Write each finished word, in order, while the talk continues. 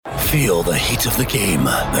Feel the heat of the game,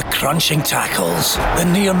 the crunching tackles, the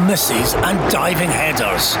near misses and diving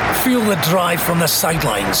headers. Feel the drive from the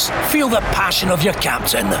sidelines. Feel the passion of your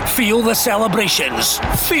captain. Feel the celebrations.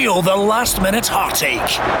 Feel the last minute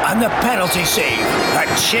heartache. And the penalty save that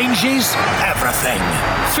changes everything.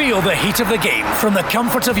 Feel the heat of the game from the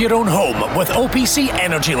comfort of your own home with OPC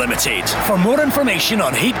Energy Limited. For more information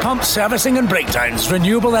on heat pump servicing and breakdowns,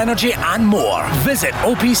 renewable energy and more, visit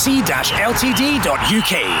opc-ltd.uk.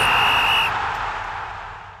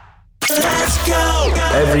 Let's go!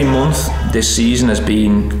 Every month this season has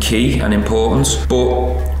been key and important,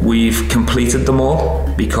 but we've completed them all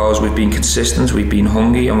because we've been consistent, we've been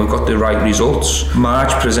hungry, and we've got the right results.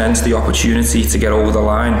 March presents the opportunity to get over the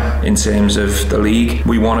line in terms of the league.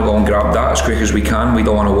 We want to go and grab that as quick as we can. We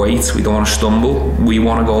don't want to wait, we don't want to stumble. We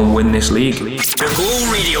want to go and win this league. The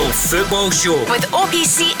Go Radio Football Show with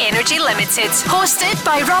OPC Energy Limited, hosted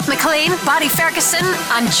by Rob Maclean, Barry Ferguson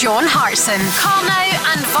and John Hartson. Call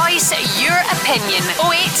now and voice your opinion.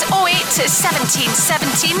 0808 17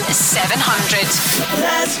 17 700.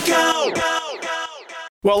 Let's go!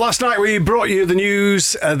 Well, last night we brought you the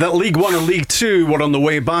news that League One and League Two were on the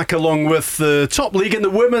way back, along with the top league in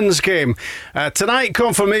the women's game. Tonight,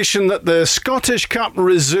 confirmation that the Scottish Cup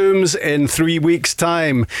resumes in 3 weeks'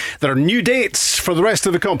 time. There are new dates for the rest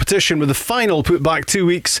of the competition, with the final put back 2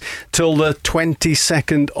 weeks till the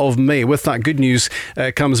 22nd of May. With that good news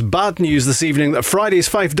comes bad news this evening that Friday's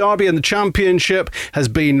Fife Derby in the Championship has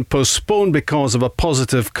been postponed because of a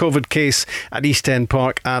positive COVID case at East End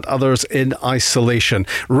Park and others in isolation.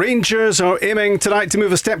 Rangers are aiming tonight to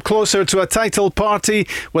move a step closer to a title party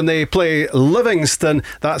when they play Livingston.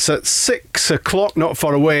 That's at 6 o'clock, not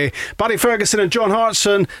far away. Barry Ferguson and John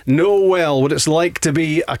Hartson know well what it's like to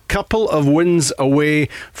be a couple of wins away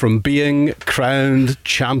from being crowned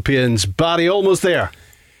champions. Barry, almost there.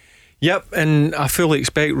 Yep, and I fully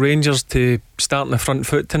expect Rangers to start on the front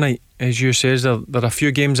foot tonight. As you says, they're a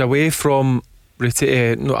few games away from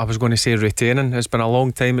retaining. It's been a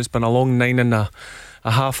long time. It's been a long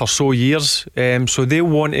 9.5 or so years, so they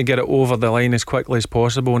want to get it over the line as quickly as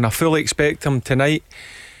possible, and I fully expect them tonight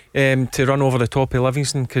to run over the top of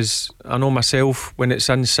Livingston, because I know myself, when it's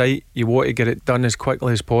in sight you want to get it done as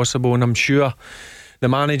quickly as possible, and I'm sure the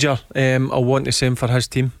manager will want the same for his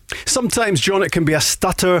team. Sometimes, John, it can be a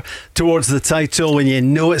stutter towards the title when you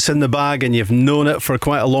know it's in the bag and you've known it for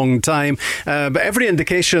quite a long time, but every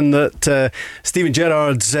indication that Steven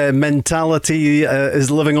Gerrard's mentality is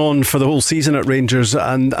living on for the whole season at Rangers,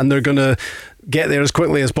 and they're going to get there as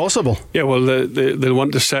quickly as possible. Yeah, well, they'll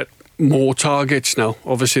want to set more targets now.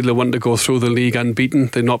 Obviously they want to go through the league unbeaten.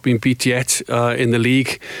 They've not been beat yet in the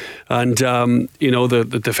league, and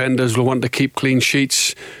the defenders will want to keep clean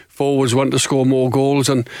sheets. Forwards want to score more goals,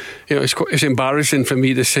 and it's embarrassing for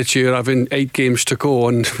me to sit here having 8 games to go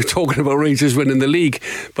and we're talking about Rangers winning the league,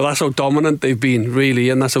 but that's how dominant they've been, really,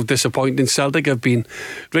 and that's how disappointing Celtic have been.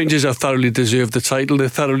 Rangers have thoroughly deserved the title. They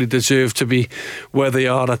thoroughly deserve to be where they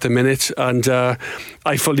are at the minute, and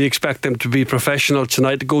I fully expect them to be professional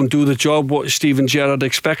tonight, to go and do the job what Steven Gerrard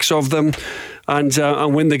expects of them, and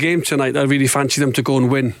win the game tonight. I really fancy them to go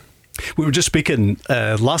and win. We were just speaking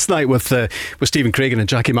last night with Stephen Craigan and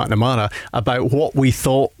Jackie McNamara about what we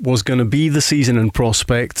thought was going to be the season in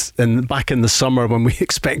prospect, and back in the summer when we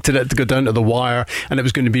expected it to go down to the wire and it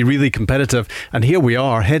was going to be really competitive, and here we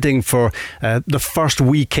are heading for the first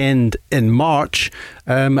weekend in March,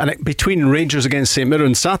 between Rangers against St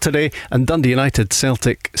Mirren Saturday and Dundee United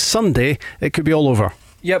Celtic Sunday, it could be all over.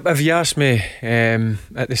 Yep, if you asked me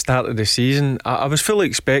at the start of the season, I was fully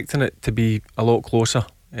expecting it to be a lot closer.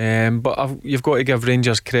 But you've got to give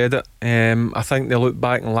Rangers credit. I think they look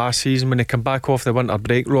back in last season when they come back off the winter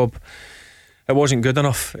break, Rob, it wasn't good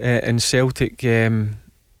enough, and Celtic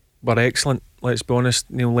were excellent, let's be honest.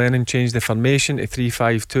 Neil Lennon changed the formation to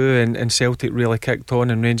 3-5-2, and Celtic really kicked on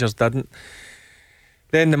and Rangers didn't.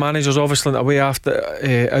 Then the manager's obviously away after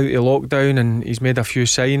out of lockdown, and he's made a few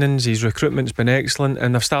signings. His recruitment's been excellent,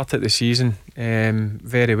 and they've started the season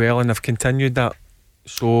very well, and they've continued that.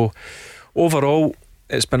 So overall,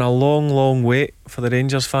 it's been a long wait for the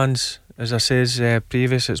Rangers fans. As I says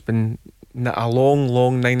previous, it's been a long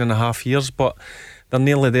 9.5 years, but they're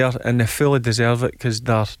nearly there and they fully deserve it, because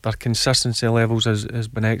their consistency levels has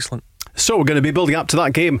been excellent. So we're going to be building up to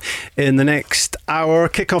that game in the next hour.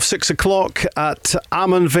 Kick-off 6 o'clock at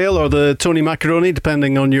Ammonvale, or the Tony Macaroni,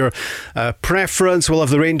 depending on your preference. We'll have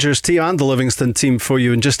the Rangers team and the Livingston team for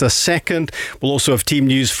you in just a second. We'll also have team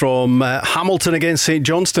news from Hamilton against St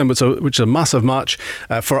Johnstone, which is a massive match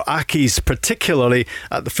for Accies, particularly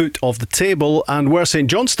at the foot of the table. And were St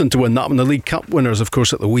Johnstone to win that one, the League Cup winners, of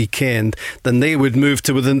course, at the weekend, then they would move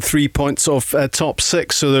to within 3 points of top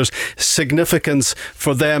 6. So there's significance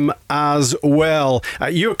for them as well.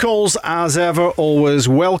 Your calls, as ever, always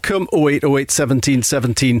welcome. 0808 17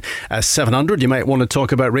 17 700. You might want to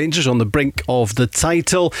talk about Rangers on the brink of the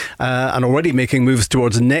title and already making moves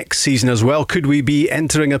towards next season as well. Could we be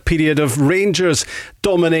entering a period of Rangers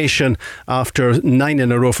domination after 9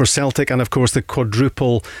 in a row for Celtic and, of course, the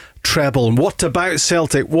quadruple treble? And what about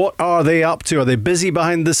Celtic? What are they up to? Are they busy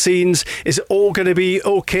behind the scenes? Is it all going to be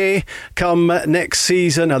okay come next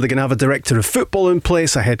season? Are they going to have a director of football in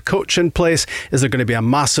place, a head coach in place? Is there going to be a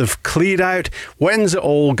massive clear out? When's it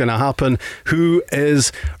all going to happen? Who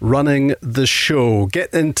is running the show?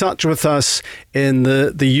 Get in touch with us in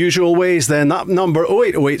the usual ways then. That number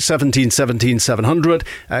 0808 17 17 700.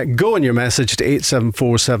 Go on your message to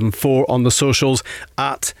 87474 on the socials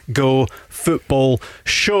at Go Football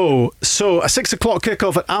Show. So a 6 o'clock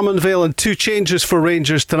kickoff at Ammonvale, and 2 changes for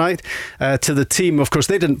Rangers tonight to the team. Of course,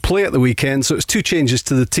 they didn't play at the weekend, so it's 2 changes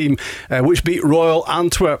to the team, which beat Royal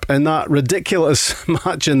Antwerp in that ridiculous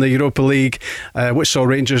match in the Europa League, which saw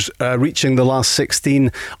Rangers reaching the last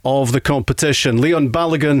 16 of the competition. Leon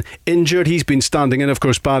Balogun injured. He's been standing in, of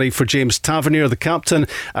course, Barry, for James Tavernier, the captain,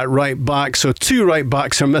 at right back. So 2 right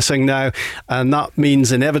backs are missing now, and that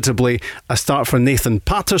means inevitably a start for Nathan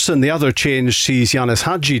Patterson. The other change sees Yanis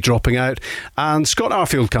Hadji dropping out, and Scott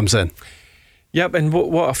Arfield comes in. Yep, and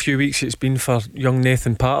what a few weeks it's been for young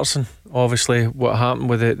Nathan Patterson. Obviously, what happened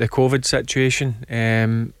with the COVID situation,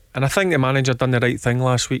 and I think the manager done the right thing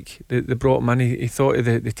last week. They brought him in. He thought of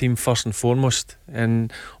the team first and foremost,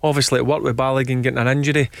 and obviously it worked with Balogun getting an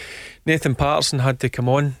injury. Nathan Patterson had to come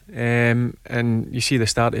on, and you see the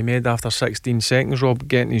start he made after 16 seconds, Rob,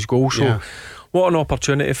 getting his goal. So what an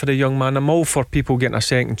opportunity for the young man. I'm all for people getting a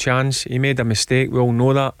second chance. He made a mistake, we all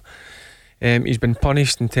know that. He's been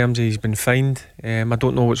punished in terms of he's been fined. I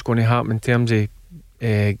don't know what's going to happen in terms of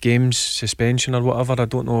games suspension or whatever. I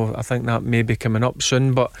don't know. I think that may be coming up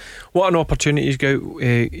soon, but what an opportunity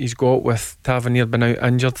he's got with Tavernier being out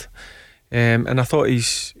injured, and I thought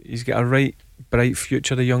he's got a right bright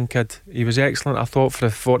future, the young kid. He was excellent, I thought, for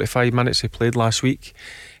the 45 minutes he played last week,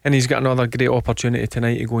 and he's got another great opportunity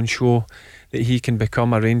tonight to go and show that he can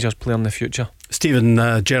become a Rangers player in the future. Stephen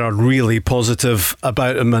Gerrard really positive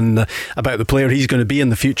about him and about the player he's going to be in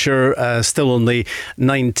the future. Still only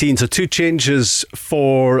 19. So 2 changes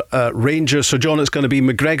for Rangers. So John, it's going to be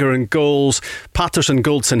McGregor in goals, Patterson,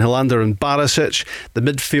 Goldson, Helander and Barisic. The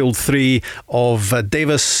midfield 3 of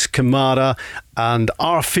Davis, Kamara and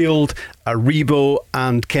Arfield, Aribo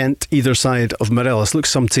and Kent either side of Morelos. Looks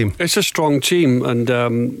some team. It's a strong team,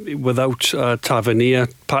 and without Tavernier,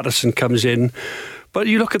 Patterson comes in. But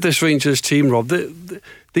you look at this Rangers team, Rob,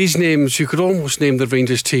 these names, you could almost name the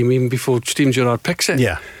Rangers team even before Stephen Gerrard picks it.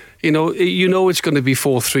 Yeah. You know it's going to be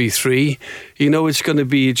 4-3-3. You know it's going to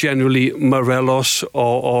be generally Morelos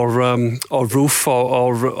or Roof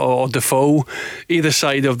or Defoe. Either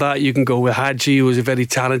side of that, you can go with Hadji, who is a very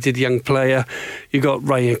talented young player. You got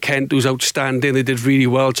Ryan Kent, who's outstanding. They did really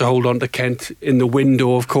well to hold on to Kent in the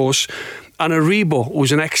window, of course. And Aribo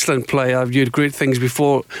was an excellent player. I've heard great things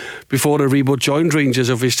before Aribo joined Rangers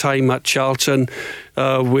of his time at Charlton,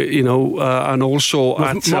 and also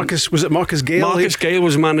at Marcus. Was it Marcus Gale? Marcus Gale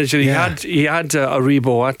was manager. He had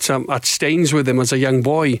Aribo at Staines with him as a young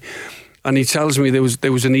boy. And he tells me there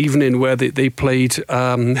was an evening where they played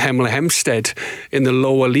Hemel Hempstead in the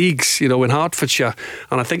lower leagues, in Hertfordshire,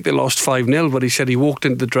 and I think they lost 5-0. But he said he walked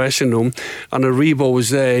into the dressing room and Aribo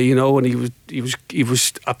was there, and he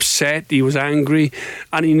was upset, he was angry,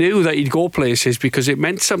 and he knew that he'd go places because it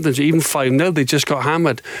meant something. So even 5-0, they just got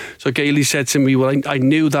hammered. So Gailey said to me, "Well, I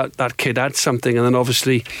knew that kid had something," and then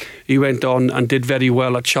obviously he went on and did very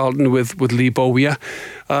well at Charlton with Lee Bowyer.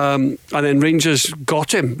 And then Rangers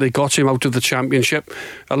got him. They got him out of the Championship.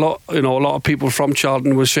 A lot of people from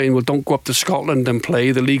Charlton were saying, "Well, don't go up to Scotland and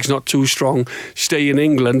play. The league's not too strong. Stay in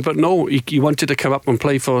England." But no, he wanted to come up and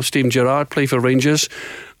play for Stephen Gerrard, play for Rangers.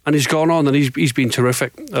 And he's gone on and he's been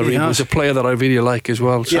terrific. He was a player that I really like as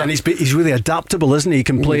well. So. Yeah, and he's really adaptable, isn't he? He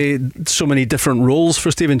can play so many different roles for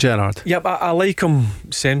Stephen Gerrard. Yep, I like him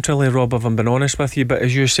centrally, Rob, if I'm being honest with you. But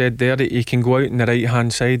as you said there, he can go out on the right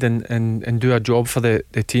hand side and do a job for the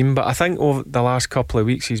team. But I think over the last couple of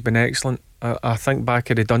weeks he's been excellent. I think back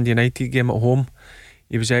at the Dundee United game at home,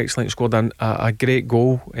 He was excellent. Scored a great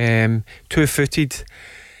goal, 2-footed,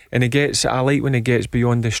 and I like when he gets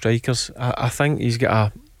beyond the strikers. I think he's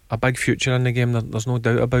got a big future in the game. There's no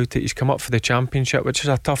doubt about it. He's come up for the Championship, which is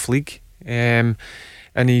a tough league, and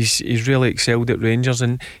he's really excelled at Rangers,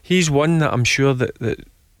 and he's one that I'm sure that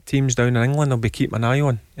teams down in England will be keeping an eye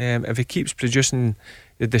on. If he keeps producing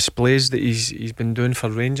the displays that he's been doing for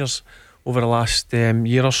Rangers over the last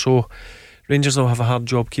year or so, Rangers will have a hard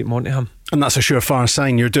job keeping on to him. And that's a surefire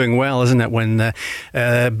sign you're doing well, isn't it? When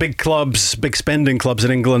big clubs, big spending clubs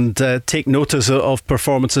in England take notice of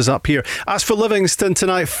performances up here. As for Livingston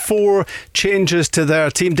tonight, 4 changes to their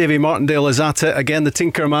team. Davy Martindale is at it again, the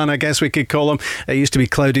Tinker Man, I guess we could call him. It used to be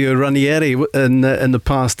Claudio Ranieri in the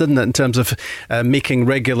past, didn't it, in terms of making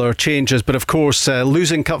regular changes. But of course,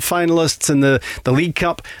 losing cup finalists in the League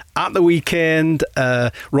Cup at the weekend.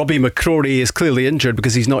 Robbie McCrory is clearly injured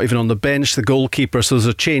because he's not even on the bench, the goalkeeper, so there's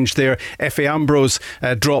a change there. Efe Ambrose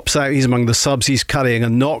drops out. He's among the subs. He's carrying a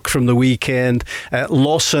knock from the weekend.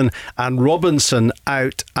 Lawson and Robinson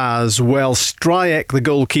out as well. Stryek, the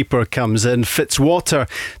goalkeeper, comes in. Fitzwater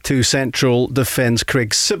to central defence.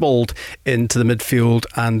 Craig Sibbald into the midfield,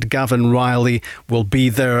 and Gavin Riley will be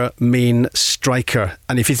their main striker.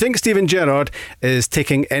 And if you think Steven Gerrard is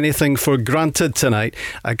taking anything for granted tonight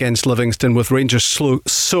against Livingston, with Rangers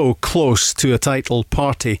so close to a title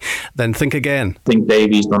party, then think again. I think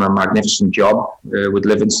Davy's done a magnificent job with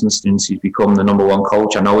Livingston since he's become the number 1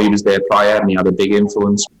 coach. I know he was there prior and he had a big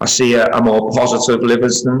influence. I see a more positive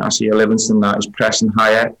Livingston. I see a Livingston that is pressing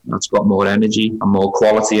higher, that's got more energy and more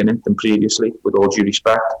quality in it than previously, with all due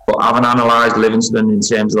respect. But having analysed Livingston in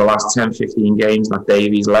terms of the last 10-15 games that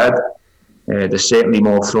Davy's led, they're certainly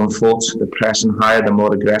more front foot, they're pressing higher, they're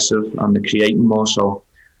more aggressive, and they're creating more. So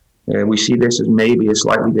we see this as maybe a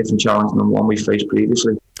slightly different challenge than one we faced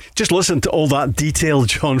previously. Just listen to all that detail,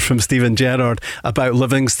 John, from Steven Gerrard about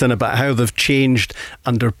Livingston, about how they've changed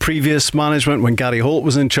under previous management when Gary Holt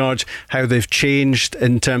was in charge, how they've changed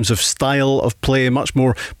in terms of style of play, much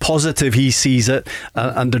more positive he sees it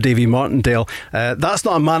under Davy Martindale. That's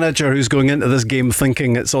not a manager who's going into this game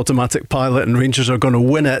thinking it's automatic pilot and Rangers are going to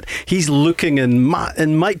win it. He's looking in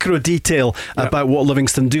micro detail about what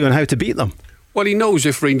Livingston do and how to beat them. Well, he knows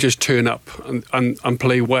if Rangers turn up and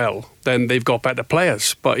play well, then they've got better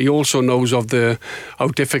players. But he also knows of how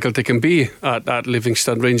difficult it can be at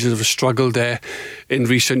Livingston. Rangers have struggled there in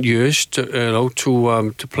recent years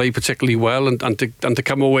to play particularly well and to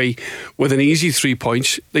come away with an easy 3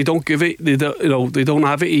 points. They don't give it. They don't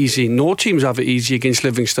have it easy. No teams have it easy against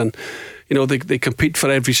Livingston. They compete for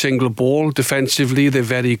every single ball. Defensively, they're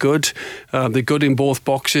very good. They're good in both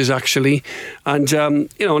boxes, actually. And,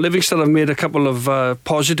 Livingston have made a couple of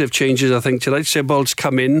positive changes, I think, tonight. Sibbald's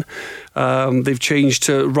come in. They've changed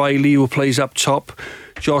to Riley, who plays up top.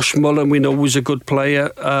 Josh Mullen, we know, was a good player.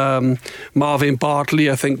 Marvin Bartley,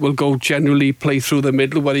 I think, will go generally play through the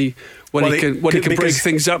middle where he can break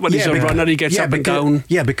things up. When he's a runner, he gets up and down.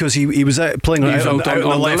 Yeah, because he was playing out on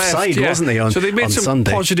the left side, wasn't he? So they made some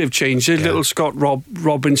Sunday. Positive changes. Yeah. Little Scott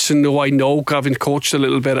Robinson, who I know, having coached a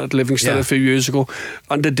little bit at Livingston a few years ago,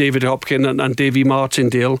 under David Hopkins and Davy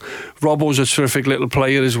Martindale. Robbo's a terrific little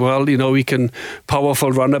player as well. He can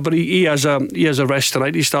powerful runner, but he has a rest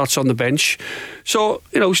tonight. He starts on the bench. So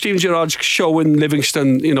Steven Gerrard's showing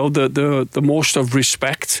Livingston the most of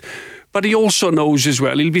respect. But he also knows as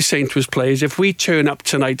well, he'll be saying to his players, if we turn up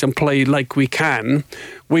tonight and play like we can,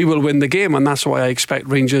 we will win the game. And that's why I expect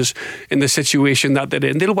Rangers, in the situation that they're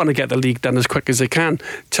in, they'll want to get the league done as quick as they can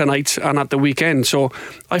tonight and at the weekend. So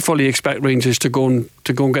I fully expect Rangers to go and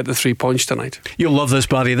get the 3 points tonight. You'll love this,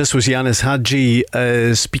 Barry. This was Yanis Hadji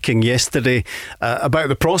speaking yesterday about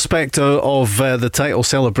the prospect of the title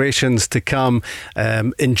celebrations to come,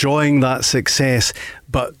 enjoying that success,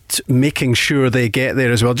 but making sure they get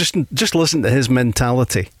there as well. Just listen to his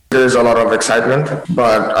mentality. There's a lot of excitement,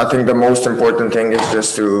 but I think the most important thing is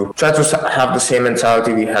just to try to have the same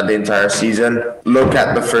mentality we had the entire season. Look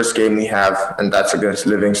at the first game we have, and that's against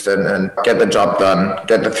Livingston, and get the job done,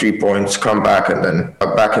 get the 3 points, come back, and then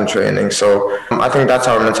back in training. So I think that's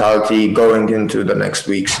our mentality going into the next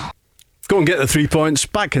weeks. Go and get the 3 points,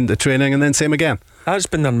 back into training, and then same again. That's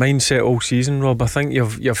been their mindset all season, Rob. I think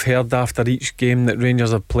you've heard after each game that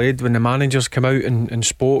Rangers have played, when the managers come out and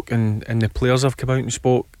spoke and the players have come out and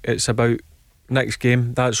spoke, it's about next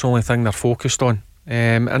game. That's the only thing they're focused on,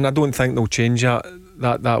 and I don't think they'll change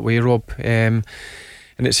that way, Rob. And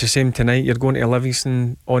it's the same tonight. You're going to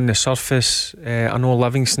Livingston on the surface. I know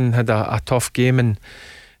Livingston had a tough game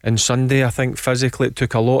and Sunday. I think physically it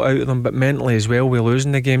took a lot out of them, but mentally as well, we're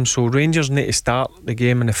losing the game. So Rangers need to start the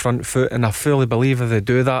game in the front foot, and I fully believe if they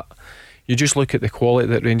do that, you just look at the quality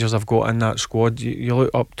that Rangers have got in that squad. You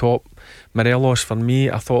look up top, Morelos, for me,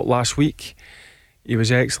 I thought last week he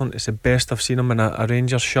was excellent. It's the best I've seen him in a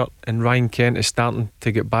Rangers shirt, and Ryan Kent is starting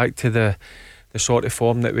to get back to the sort of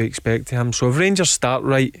form that we expect of him. So if Rangers start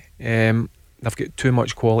right, they've got too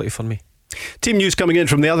much quality for me. Team news coming in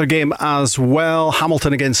from the other game as well.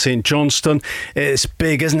 Hamilton against St Johnstone. It's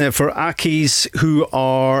big, isn't it, for Accies, who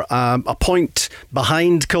are a point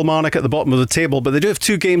behind Kilmarnock at the bottom of the table, but they do have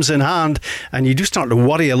 2 games in hand, and you do start to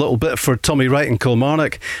worry a little bit for Tommy Wright and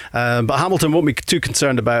Kilmarnock. But Hamilton won't be too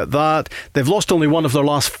concerned about that. They've lost only 1 of their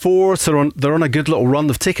last 4, so they're on a good little run.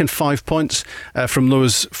 They've taken 5 points from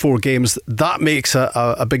those 4 games. That makes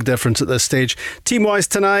a big difference at this stage. Team-wise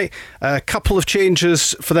tonight, a couple of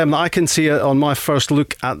changes for them that I can see on my first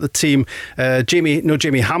look at the team. Jamie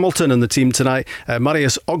Hamilton in the team tonight.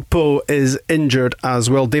 Marius Ogpo is injured as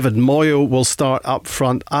well. David Moyo will start up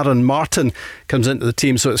front. Aaron Martin comes into the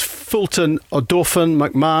team. So it's Fulton, Odoffin,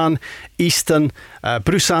 McMahon, Easton,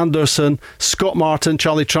 Bruce Anderson, Scott Martin,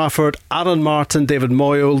 Charlie Trafford, Aaron Martin, David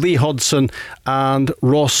Moyo, Lee Hodson and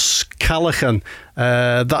Ross Callaghan.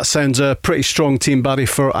 That sounds a pretty strong team, Barry,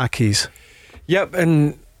 for Accies. Yep,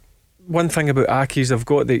 and one thing about Accies, they've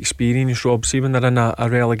got the experience, Rob. See, when they're in a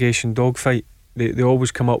relegation dogfight, they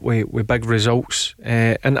always come up with big results,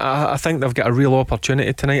 and I think they've got a real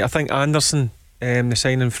opportunity tonight. I think Anderson, the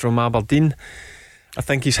signing from Aberdeen, I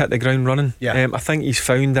think he's hit the ground running. I think he's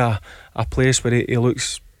found a place where he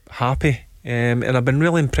looks happy, and I've been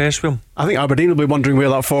really impressed with him. I think Aberdeen will be wondering where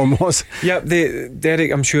that form was.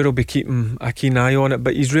 Derek, I'm sure, will be keeping a keen eye on it,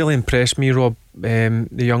 but he's really impressed me, Rob. The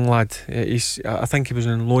young lad, I think he was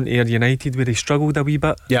on loan to Ayr United where he struggled a wee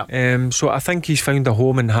bit. So I think he's found a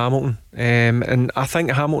home in Hamilton, and I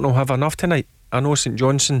think Hamilton will have enough tonight. I know St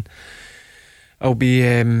Johnstone will be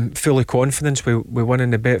full of confidence with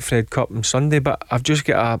winning the Betfred Cup on Sunday, but I've just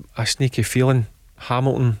got a sneaky feeling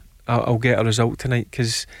Hamilton will get a result tonight,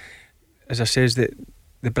 because as I says, that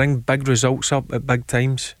they bring big results up at big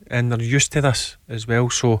times, and they're used to this as well.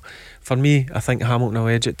 So for me, I think Hamilton will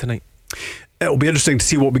edge it tonight. It'll be interesting to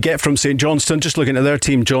see what we get from St Johnstone. Just looking at their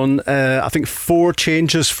team, John, I think 4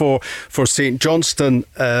 changes for St Johnstone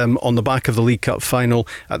on the back of the League Cup final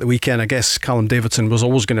at the weekend. I guess Callum Davidson was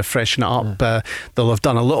always going to freshen it up. They'll have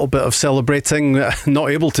done a little bit of celebrating,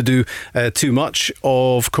 not able to do too much,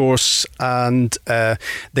 of course, and they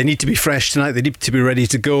need to be fresh tonight. They need to be ready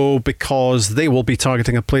to go, because they will be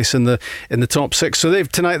targeting a place in the top 6. So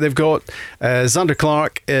tonight they've got Xander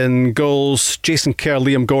Clark in goals, Jason Kerr,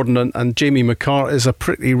 Liam Gordon and Jamie McCart is a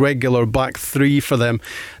pretty regular back 3 for them.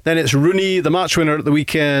 Then it's Rooney, the match winner at the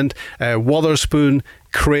weekend, Wotherspoon,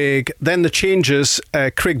 Craig. Then the changes,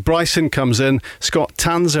 Craig Bryson comes in, Scott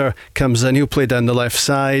Tanzer comes in, he'll play down the left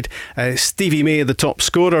side. Stevie May, the top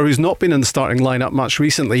scorer, who's not been in the starting lineup much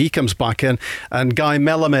recently, he comes back in, and Guy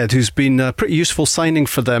Melamed, who's been a pretty useful signing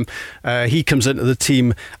for them, he comes into the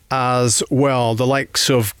team as well. The likes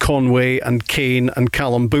of Conway and Kane and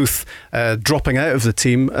Callum Booth dropping out of the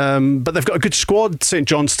team, but they've got a good squad, St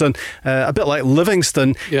Johnstone, a bit like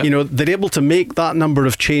Livingston. You know, they're able to make that number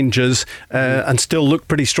of changes and still look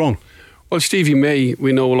pretty strong. Well, Stevie May,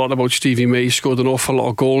 we know a lot about Stevie May. He scored an awful lot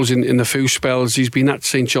of goals in the few spells he's been at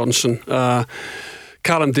St Johnstone.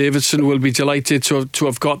 Callum Davidson will be delighted to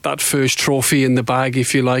have got that first trophy in the bag,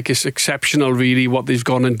 if you like. It's exceptional, really, what they've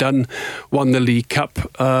gone and done. Won the League Cup.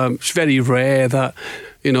 It's very rare that,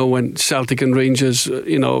 you know, when Celtic and Rangers,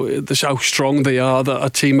 you know, this how strong they are, that a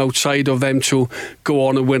team outside of them to go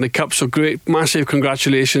on and win a cup. So great, massive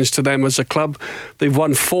congratulations to them as a club. They've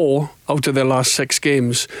won 4 out of their last 6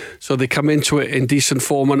 games, so they come into it in decent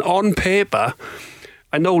form. And on paper,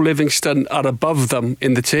 I know Livingston are above them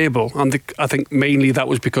in the table, and I think mainly that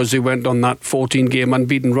was because they went on that 14-game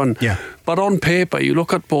unbeaten run. But on paper, you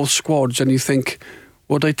look at both squads and you think,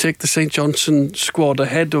 would I take the St Johnstone squad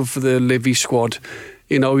ahead of the Livy squad?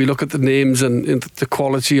 You know, you look at the names and the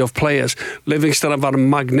quality of players. Livingston have had a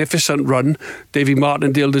magnificent run. Davy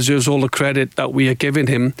Martindale deserves all the credit that we are giving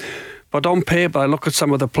him. But on paper, I look at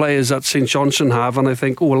some of the players that St Johnstone have, and I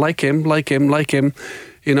think, oh, like him.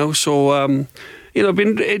 You know, so you know,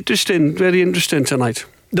 been interesting, very interesting tonight.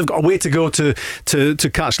 They've got a way to go to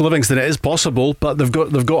catch Livingston. It is possible, but they've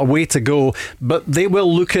got a way to go. But they'll be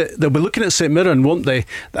looking at St Mirren, won't they?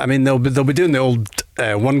 I mean, they'll be doing the old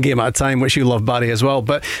one game at a time, which you love, Barry, as well.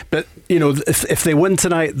 But you know, if they win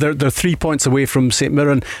tonight, they're 3 points away from St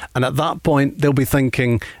Mirren, and at that point they'll be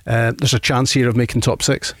thinking there's a chance here of making top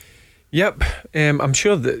 6. Yep, I'm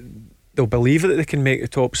sure that they'll believe that they can make the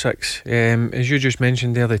top 6. As you just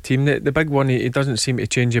mentioned there, the team, the big one, he doesn't seem to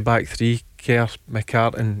change your back 3. Kerr,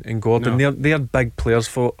 McCartan and Gordon. They're big players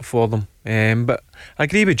for them. But I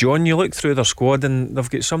agree with John. You look through their squad and they've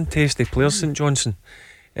got some tasty players, St Johnstone.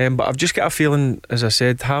 But I've just got a feeling, as I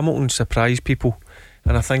said, Hamilton surprised people,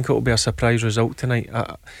 and I think it'll be a surprise result tonight.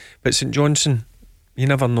 But St Johnstone, you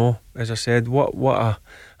never know. As I said, what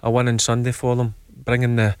a winning Sunday for them,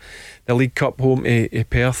 bringing the League Cup home to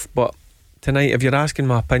Perth. But tonight, if you're asking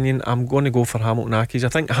my opinion, I'm going to go for Hamilton Accies. I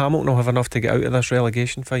think Hamilton will have enough to get out of this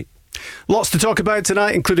relegation fight. Lots to talk about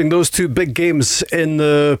tonight, including those two big games in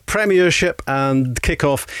the Premiership, and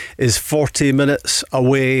kick-off is 40 minutes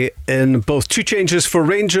away in both. Two changes for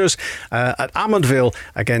Rangers at Amundvale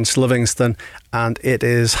against Livingston, and it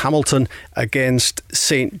is Hamilton against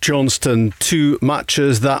St Johnstone. Two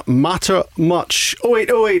matches that matter much.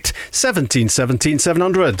 0808 17 17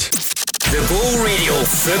 700. The Go Radio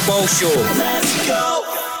Football Show. Let's go!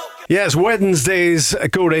 Yes, Wednesday's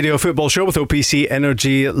Go Radio Football Show with OPC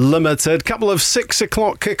Energy Limited. Couple of 6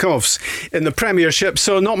 o'clock kickoffs in the Premiership,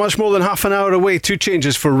 so not much more than half an hour away. Two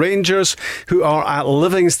changes for Rangers, who are at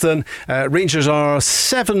Livingston. Rangers are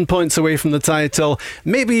 7 points away from the title,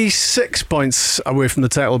 maybe 6 points away from the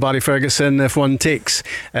title, Barry Ferguson, if one takes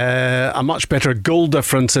a much better goal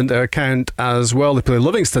difference into account as well. They play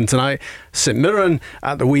Livingston tonight, St Mirren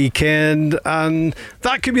at the weekend, and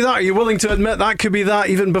that could be that. Are you willing to admit that could be that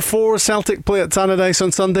even before Celtic play at Tannadice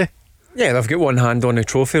on Sunday? Yeah, they've got one hand on the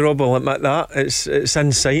trophy, Rob, I'll admit that. It's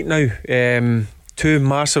in sight now. Two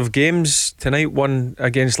massive games tonight, one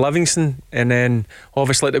against Livingston and then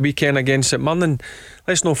obviously at the weekend against St Mirren.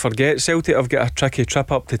 Let's not forget, Celtic have got a tricky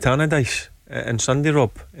trip up to Tannadice on Sunday,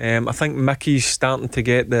 Rob. I think Mickey's starting to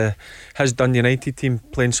get his Dundee United team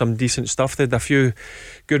playing some decent stuff. They had a few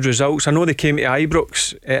good results. I know they came to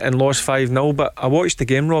Ibrox and lost 5-0, but I watched the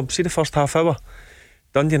game, Rob. See the first half hour?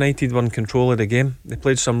 Dundee United were in control of the game. They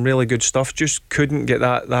played some really good stuff, just couldn't get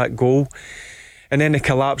that goal, and then they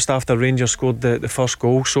collapsed after Rangers scored the first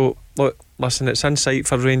goal. So look, listen, it's in sight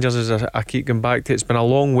for Rangers, as I keep going back to. It's been a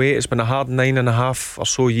long wait. It's been a hard 9.5 or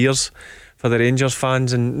so years for the Rangers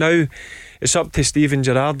fans, and now it's up to Steven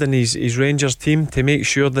Gerrard and his Rangers team to make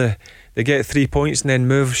sure they get 3 points and then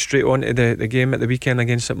move straight on to the game at the weekend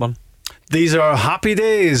against St Mirren. These are happy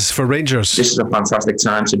days for Rangers. This is a fantastic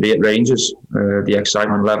time to be at Rangers. The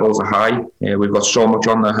excitement levels are high. We've got so much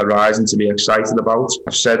on the horizon to be excited about.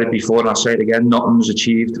 I've said it before and I'll say it again, nothing's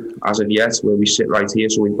achieved as of yet where we sit right here,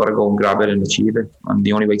 so we've got to go and grab it and achieve it. And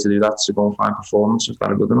the only way to do that is to go and find performances that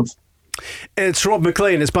are good enough. It's Rob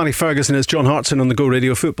Maclean, it's Barry Ferguson, it's John Hartson on the Go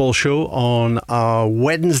Radio Football Show on a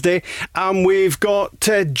Wednesday. And we've got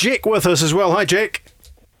Jake with us as well. Hi, Jake.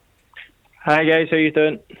 Hi guys, how you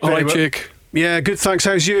doing? Alright, Jake. Yeah, good, thanks.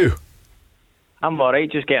 How's you? I'm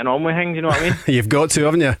alright, just getting on with things, you know what I mean? You've got to,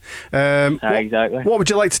 haven't you? Exactly. What would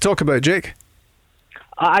you like to talk about, Jake?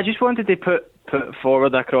 I just wanted to put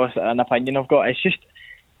forward across an opinion I've got. It's just,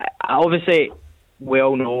 obviously, we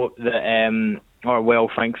all know that, or we all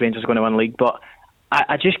think Rangers are going to win the league, but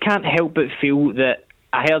I just can't help but feel that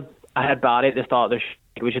I heard Barry at the start of the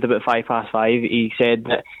show, which is about 5:05. He said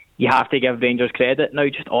that you have to give Rangers credit. Now,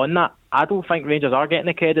 just on that, I don't think Rangers are getting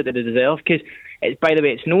the credit that they deserve, because, by the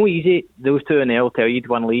way, it's no easy, those two in the L tell you to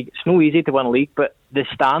win a league, it's no easy to win a league, but the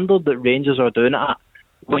standard that Rangers are doing it at,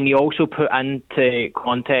 when you also put into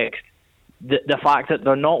context the fact that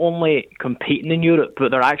they're not only competing in Europe,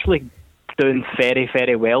 but they're actually doing very,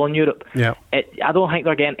 very well in Europe. Yeah. I don't think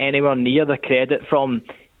they're getting anywhere near the credit from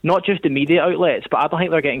not just the media outlets, but I don't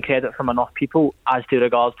think they're getting credit from enough people as to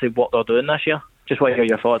regards to what they're doing this year. Just want to hear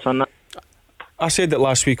your thoughts on that. I said it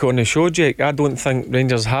last week on the show, Jake. I don't think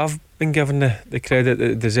Rangers have been given the credit that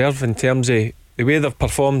they deserve in terms of the way they've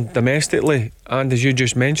performed domestically, and as you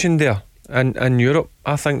just mentioned there, in Europe.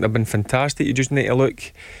 I think they've been fantastic. You just need to look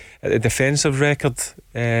at the defensive record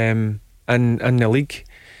in the league,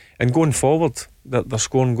 and going forward, they're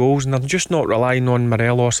scoring goals, and they're just not relying on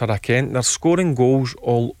Morelos or a Kent. They're scoring goals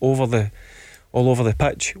all over the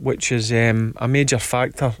pitch, which is a major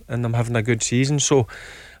factor in them having a good season. So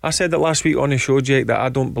I said it last week on the show, Jake, that I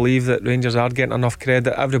don't believe that Rangers are getting enough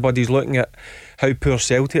credit. Everybody's looking at how poor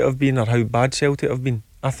Celtic have been or how bad Celtic have been.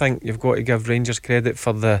 I think you've got to give Rangers credit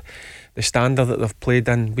for the standard that they've played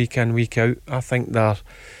in, week out. I think the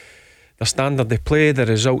standard they play, the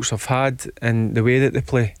results they've had, and the way that they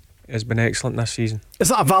play has been excellent this season. Is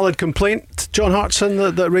that a valid complaint, John Hartson,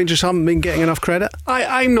 that Rangers haven't been getting enough credit?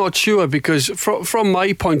 I'm not sure, because from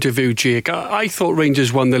my point of view, Jake, I thought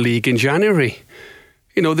Rangers won the league in January.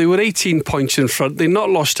 You know, they were 18 points in front, they'd not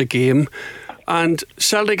lost a game, and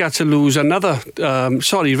Celtic had to lose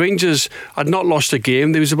Rangers had not lost a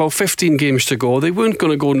game. There was about 15 games to go. They weren't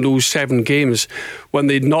going to go and lose 7 games when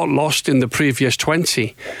they'd not lost in the previous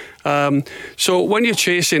 20. So when you're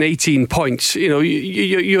chasing 18 points,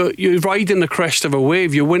 you're riding the crest of a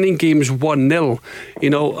wave. You're winning games 1-0.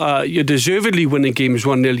 You're deservedly winning games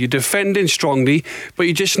 1-0. You're defending strongly, but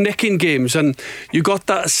you're just nicking games. And you got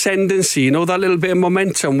that ascendancy, that little bit of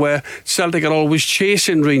momentum where Celtic are always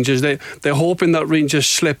chasing Rangers. They're hoping that Rangers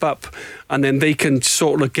slip up and then they can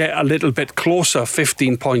sort of get a little bit closer,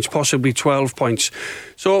 15 points, possibly 12 points.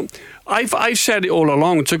 So I've said it all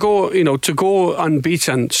along, to go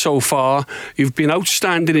unbeaten so far. You've been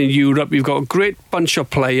outstanding in Europe. You've got a great bunch of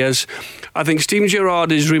players. I think Steven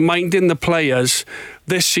Gerrard is reminding the players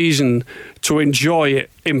this season to enjoy it,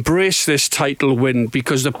 embrace this title win,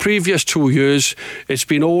 because the previous 2 years it's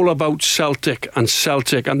been all about Celtic, and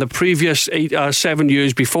the previous 7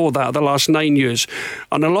 years before that, the last 9 years,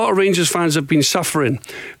 and a lot of Rangers fans have been suffering.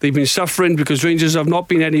 They've been suffering because Rangers have not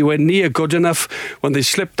been anywhere near good enough. When they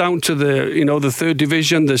slipped down to the third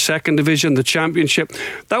division, the second division, the championship,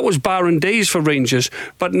 that was barren days for Rangers.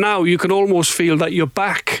 But now you can almost feel that you're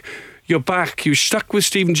back. You stuck with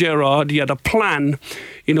Steven Gerrard. He had a plan.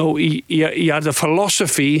 He had a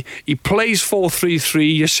philosophy. He plays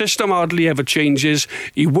 4-3-3. Your system hardly ever changes.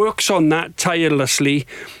 He works on that tirelessly.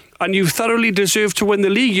 And you thoroughly deserve to win the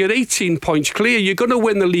league. You're 18 points clear. You're going to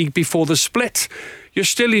win the league before the split. You're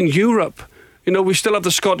still in Europe. We still have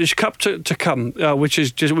the Scottish Cup to come, which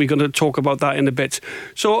is just, we're going to talk about that in a bit.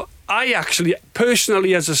 So I actually,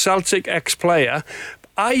 personally, as a Celtic ex-player,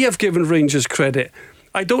 I have given Rangers credit.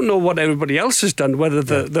 I don't know what everybody else has done, whether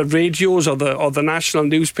the radios or the national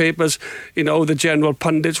newspapers, the general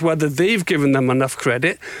pundits, whether they've given them enough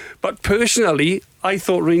credit. But personally, I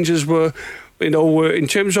thought Rangers were in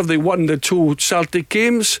terms of they won the 2 Celtic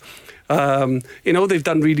games. They've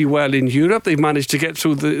done really well in Europe. They've managed to get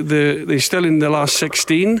through they're still in the last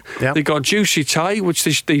 16. Yep. They got juicy tie,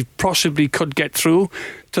 which they possibly could get through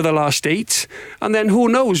to the last 8, and then who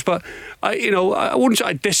knows? But I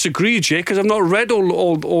wouldn't disagree, Jake, because I've not read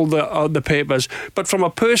all the papers. But from a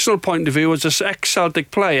personal point of view, as an ex-Celtic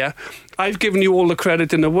player, I've given you all the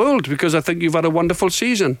credit in the world because I think you've had a wonderful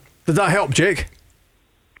season. Did that help, Jake?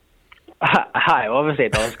 Hi, obviously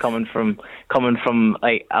it does, coming from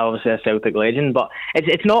like obviously a Celtic legend, but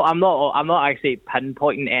it's not. I'm not actually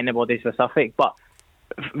pinpointing anybody specific, but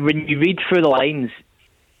when you read through the lines,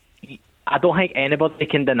 I don't think anybody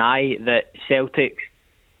can deny that Celtic's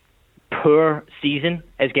poor season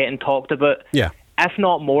is getting talked about. Yeah. If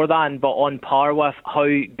not more than, but on par with how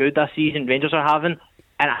good a season Rangers are having,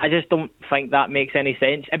 and I just don't think that makes any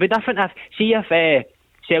sense. It'd be different if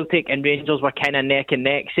Celtic and Rangers were kind of neck and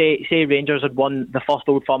neck. Say Rangers had won the first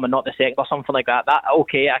Old Firm and not the second, or something like that. That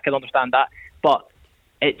okay, I can understand that. But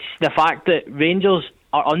it's the fact that Rangers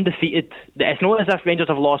are undefeated. It's not as if Rangers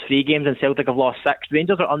have lost 3 games and Celtic have lost 6.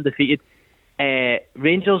 Rangers are undefeated.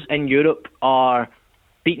 Rangers in Europe are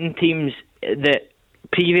beating teams that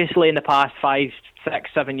previously in the past 5, 6,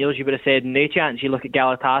 7 years you would have said no chance. You look at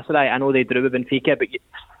Galatasaray. I know they drew with Benfica, but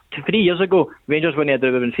 3 years ago, Rangers wouldn't have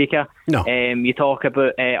drew with Benfica. No. You talk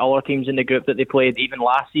about other teams in the group that they played even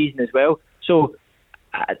last season as well. So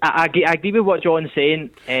I agree with what John's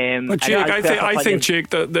saying. But Jake, I think, Jake,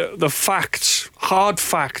 the facts, hard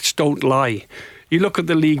facts, don't lie. You look at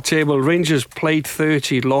the league table. Rangers played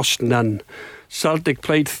 30, lost none. Celtic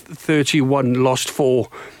played 31, lost 4.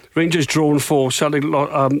 Rangers drawn 4, Celtic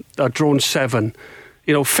drawn 7.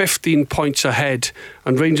 15 points ahead,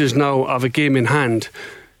 and Rangers now have a game in hand.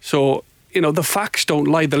 So, the facts don't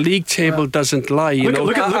lie. The league table doesn't lie.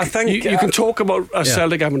 I think you can talk about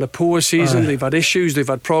Celtic having a poor season. They've had issues. They've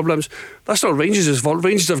had problems. That's not Rangers' fault.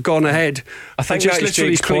 Rangers have gone ahead. I think just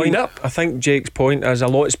literally cleaned up. I think Jake's point is a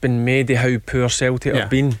lot's been made of how poor Celtic have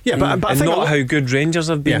been. Yeah, but I think not how good Rangers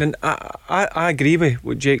have been. And I agree with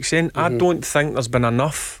what Jake's saying. Mm-hmm. I don't think there's been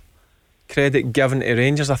enough credit given to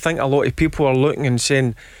Rangers. I think a lot of people are looking and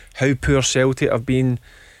saying how poor Celtic have been.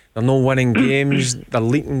 They're not winning games. They're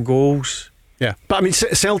leaking goals. Yeah, but I mean,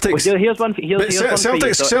 Celtic's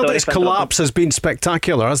collapse has been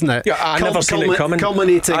spectacular, hasn't it? Yeah, I never seen it coming.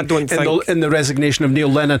 Culminating in the resignation of Neil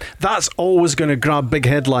Lennon. That's always going to grab big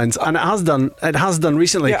headlines, and it has done. It has done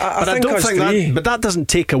recently. Yeah, I don't think that. But that doesn't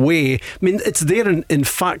take away. I mean, it's there in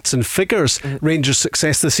facts and figures. Rangers'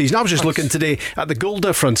 success this season. I was just looking today at the goal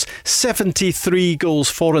difference: 73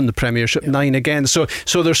 goals for in the Premiership, 9 again. So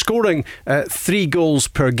they're scoring 3 goals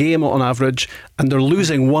per game on average, and they're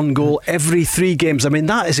losing 1 goal every 3 games. I mean,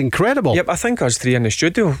 that is incredible. Yep, I think us 3 in the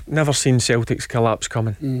studio never seen Celtic's collapse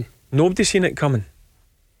coming. Nobody's seen it coming.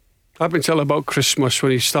 I've been telling about Christmas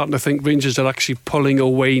when you're starting to think Rangers are actually pulling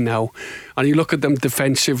away now, and you look at them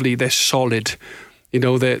defensively, they're solid. You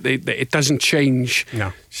know, it doesn't change.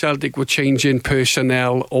 No. Celtic were changing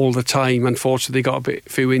personnel all the time. Unfortunately, they got a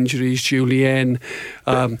few injuries. Julian.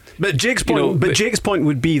 But Jake's point. Jake's point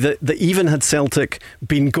would be that even had Celtic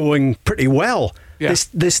been going pretty well,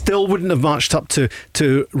 they still wouldn't have matched up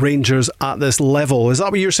to Rangers at this level. Is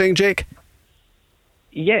that what you're saying, Jake?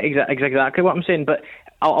 Yeah, exactly what I'm saying. But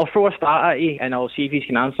I'll throw a start at you, and I'll see if you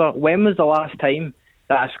can answer. When was the last time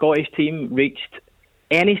that a Scottish team reached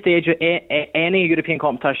any stage of any European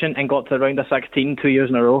competition and got to the round of 16 2 years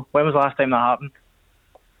in a row? When was the last time that happened?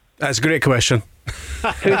 That's a great question.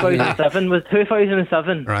 2007 was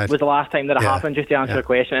the last time that it happened, just to answer the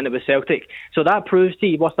question, and it was Celtic. So that proves to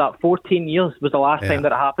you, what's that, 14 years was the last time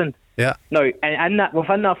that it happened. Yeah. Now, and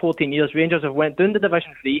within that 14 years, Rangers have went down to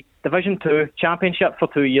Division 3, Division 2, Championship for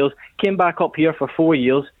 2 years, came back up here for 4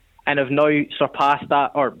 years, and have now surpassed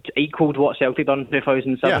that, or equalled what Celtic done in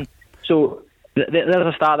 2007. So there's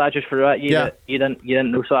a start that I just threw at you that you didn't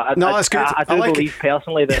know. So that's good. I do believe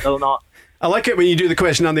personally that they'll not. I like it when you do the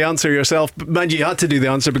question and the answer yourself. But mind you had to do the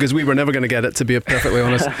answer because we were never going to get it, to be perfectly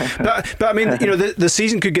honest. But I mean, you know, the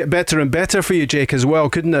season could get better and better for you, Jake, as well,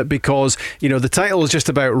 couldn't it? Because, you know, the title is just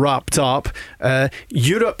about wrapped up.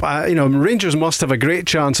 Europe, you know, Rangers must have a great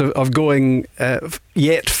chance of going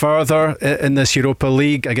yet further in this Europa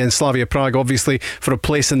League against Slavia Prague, obviously, for a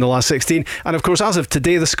place in the last 16. And of course, as of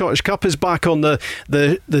today, the Scottish Cup is back on the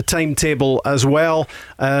timetable as well.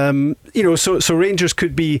 You know, so Rangers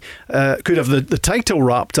could have the title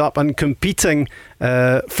wrapped up and competing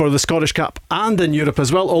for the Scottish Cup and in Europe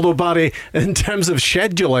as well. Although, Barry, in terms of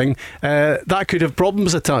scheduling, that could have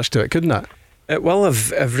problems attached to it, couldn't it? It will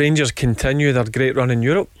if Rangers continue their great run in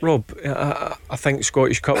Europe, Rob. I think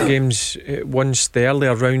Scottish Cup games, once the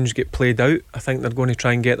earlier rounds get played out, I think they're going to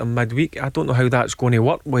try and get them midweek. I don't know how that's going to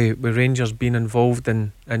work with Rangers being involved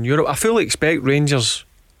in Europe. I fully expect Rangers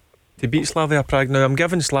to beat Slavia Prague. Now, I'm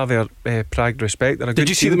giving Slavia Prague respect. They're a good Did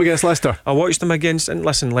you see team. them against Leicester? I watched them against, and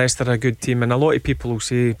listen, Leicester are a good team, and a lot of people will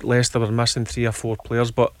say Leicester were missing 3 or 4 players,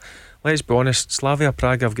 but let's be honest, Slavia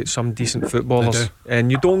Prague have got some decent footballers, and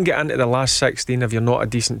you don't get into the last 16 if you're not a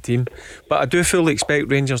decent team. But I do fully expect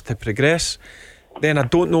Rangers to progress. Then I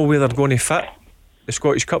don't know where they're going to fit the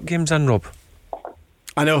Scottish Cup games in, Rob.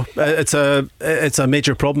 I know it's a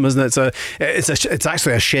major problem, isn't it? It's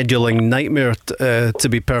actually a scheduling nightmare, to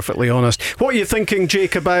be perfectly honest. What are you thinking,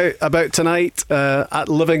 Jake, about tonight at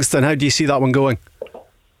Livingston? How do you see that one going?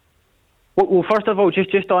 Well, first of all,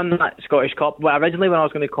 just on that Scottish Cup. Well, originally when I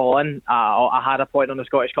was going to call in, I had a point on the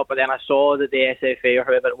Scottish Cup, but then I saw that the SFA or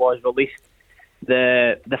whoever it was released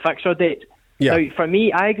the fixture date. Yeah. Now, for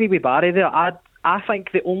me, I agree with Barry there. I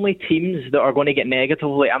think the only teams that are going to get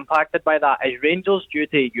negatively impacted by that is Rangers due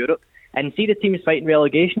to Europe. And see the teams fighting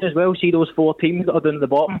relegation as well. See those 4 teams that are down at the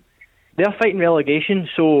bottom. They're fighting relegation,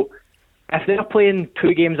 so if they're playing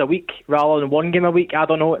 2 games a week rather than 1 game a week, I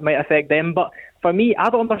don't know, it might affect them. But for me, I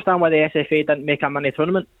don't understand why the SFA didn't make a mini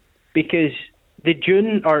tournament, because the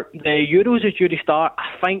Euros is due to start,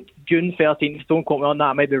 I think, June 13th. Don't quote me on that,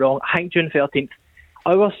 I might be wrong. I think June 13th.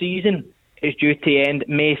 Our season is due to end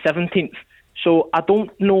May 17th. So I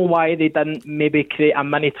don't know why they didn't maybe create a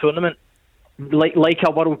mini tournament like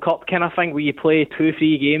a World Cup kind of thing, where you play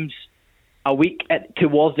 2-3 games a week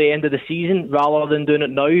towards the end of the season, rather than doing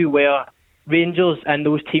it now where Rangers and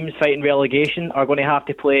those teams fighting relegation are going to have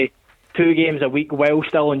to play 2 games a week while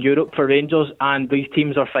still in Europe for Rangers, and these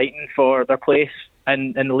teams are fighting for their place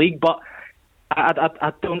in the league. But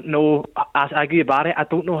I don't know. I agree with Barry. I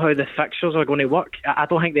don't know how the fixtures are going to work. I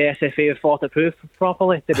don't think the SFA have thought it through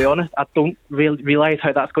properly, to be honest. I don't realise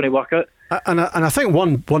how that's going to work out. And I think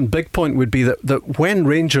one big point would be that when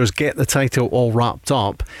Rangers get the title all wrapped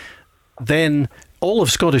up, then all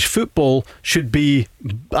of Scottish football should be,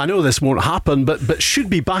 I know this won't happen, but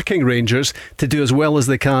should be backing Rangers to do as well as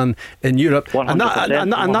they can in Europe.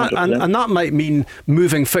 100%, and that might mean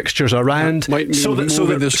moving fixtures around, so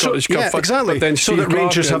that the Scottish Cup, exactly, then so that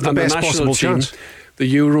Rangers have the best possible chance.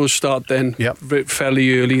 The Euros start then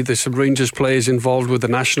fairly early. There's some Rangers players involved with the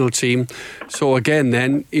national team. So again,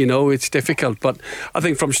 then, you know, it's difficult. But I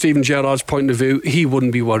think from Steven Gerrard's point of view, he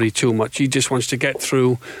wouldn't be worried too much. He just wants to get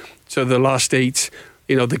through to the last 8.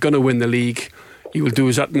 You know, they're going to win the league. He will do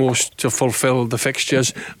his utmost to fulfil the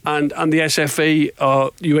fixtures. And the SFA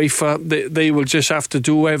or UEFA, they will just have to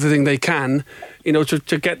do everything they can, you know,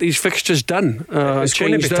 to get these fixtures done. It's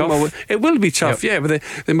going to be tough. It will be tough, but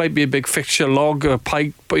there might be a big fixture log, a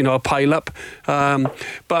pile up.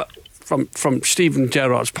 But from Steven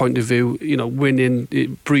Gerrard's point of view, you know, winning,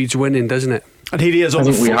 it breeds winning, doesn't it? And here he is on I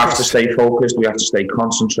think the we have to stay focused, we have to stay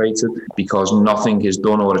concentrated, because nothing is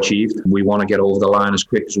done or achieved. We want to get over the line as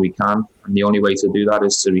quick as we can, and the only way to do that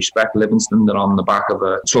is to respect Livingston. They're on the back of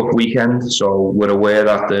a tough weekend, so we're aware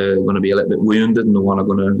that they're going to be a little bit wounded and we're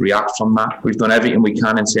going to react from that. We've done everything we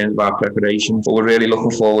can in terms of our preparation, but we're really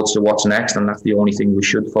looking forward to what's next, and that's the only thing we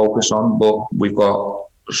should focus on. But we've got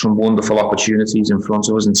some wonderful opportunities in front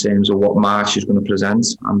of us in terms of what March is going to present,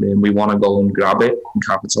 and then we want to go and grab it and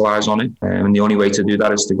capitalise on it, and the only way to do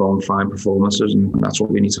that is to go and find performances, and that's what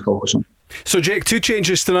we need to focus on. So Jake, 2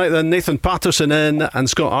 changes tonight then. Nathan Patterson in and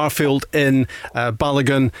Scott Arfield in,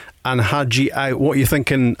 Balogun and Hadji out. What are you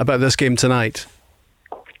thinking about this game tonight?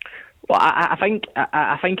 Well, I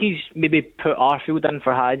think he's maybe put Arfield in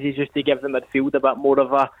for Hadji just to give the midfield a bit more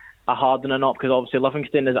of a hardening up, because obviously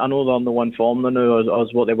Livingston is, I know they're on the one form now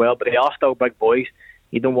as what they were, but they are still big boys.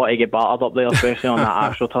 You don't want to get battered up there, especially on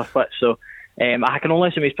that AstroTurf pitch. So I can only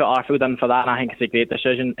assume he's put Arfield in for that, and I think it's a great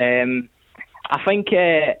decision. I think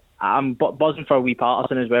I'm buzzing for a wee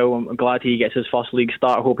Patterson as well. I'm glad he gets his first league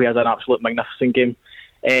start. I hope he has an absolute magnificent game.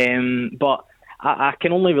 But I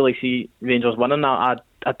can only really see Rangers winning that.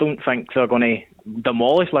 I don't think they're going to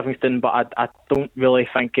demolish Livingston, but I don't really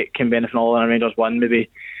think it can be anything other than a Rangers win, maybe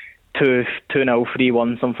 2-0,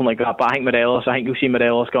 3-1, something like that. But I think you'll see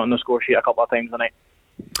Morelos get on the score sheet a couple of times tonight.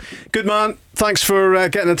 Good man. Thanks for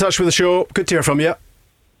getting in touch with the show. Good to hear from you.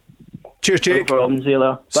 Cheers, Jake. No problem. See you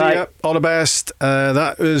later. See ya. All the best.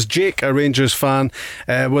 That was Jake, a Rangers fan,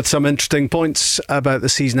 with some interesting points about the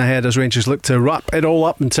season ahead as Rangers look to wrap it all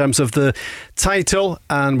up in terms of the title.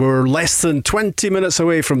 And we're less than 20 minutes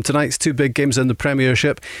away from tonight's 2 big games in the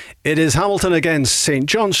Premiership. It is Hamilton against St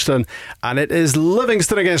Johnstone, and it is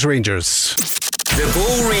Livingston against Rangers. The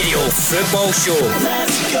Go Radio Football Show.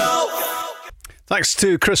 Let's go! Thanks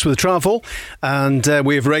to Chris with travel, and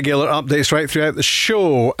we have regular updates right throughout the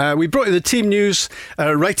show. We brought you the team news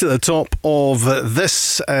right at the top of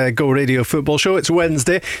this Go Radio Football Show. It's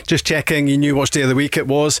Wednesday, just checking you knew which day of the week it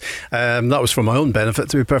was. That was for my own benefit,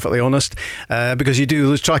 to be perfectly honest, because you do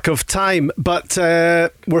lose track of time. But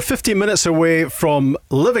we're 15 minutes away from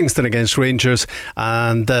Livingston against Rangers,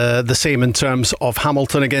 and the same in terms of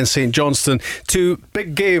Hamilton against St Johnstone. 2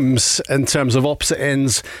 big games in terms of opposite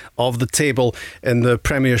ends of the table in the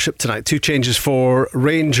Premiership tonight. 2 changes for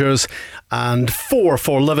Rangers and 4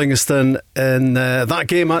 for Livingston in that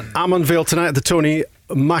game at Ammanvale tonight at the Tony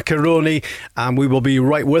Macaroni, and we will be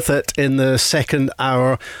right with it in the second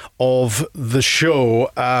hour of the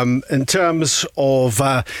show. In terms of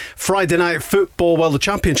Friday night football, well, the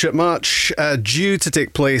championship match due to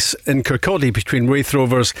take place in Kirkcaldy between Raith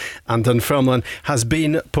Rovers and Dunfermline has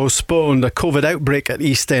been postponed. A COVID outbreak at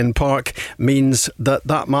East End Park means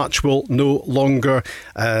that match will no longer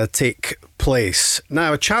take place.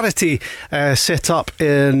 Now, a charity set up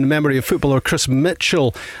in memory of footballer Chris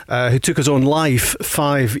Mitchell, who took his own life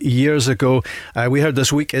 5 years ago, we heard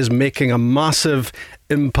this week is making a massive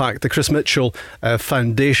impact. The Chris Mitchell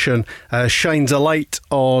Foundation shines a light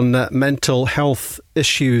on mental health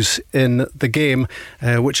issues in the game,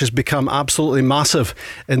 which has become absolutely massive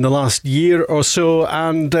in the last year or so.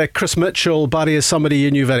 And Chris Mitchell, Barry, is somebody you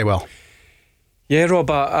knew very well. Yeah, Rob,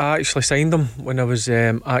 I actually signed him when I was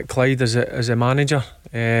at Clyde as a manager.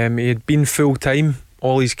 He had been full-time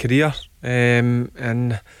all his career,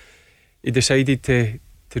 and he decided to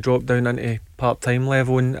drop down into part-time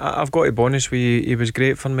level. And I've got to be honest with you, he was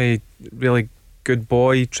great for me. Really good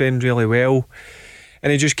boy, trained really well.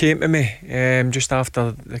 And he just came to me just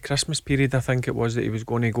after the Christmas period, I think it was, that he was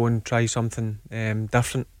going to go and try something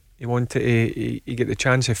different. He wanted to get the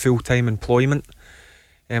chance of full-time employment.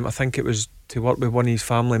 I think it was to work with one of his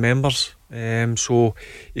family members, so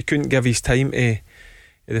he couldn't give his time to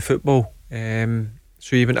the football,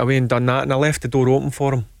 so he went away and done that, and I left the door open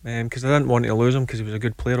for him because I didn't want to lose him, because he was a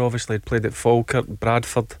good player. Obviously he'd played at Falkirk,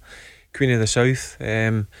 Bradford, Queen of the South,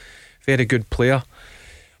 very good player,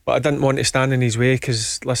 but I didn't want to stand in his way,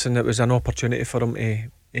 because listen, it was an opportunity for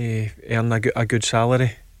him to earn a good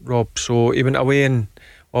salary, Rob. So he went away and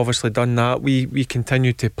obviously done that. We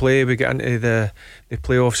continued to play. We got into the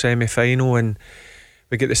playoff semi-final, and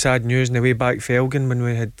we get the sad news on the way back for Elgin when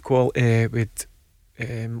we had won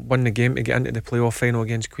the game to get into the playoff final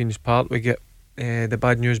against Queen's Park. We get the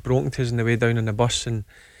bad news broken to us on the way down on the bus, and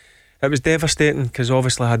it was devastating, because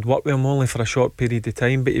obviously I had worked with him only for a short period of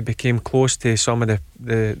time, but he became close to some of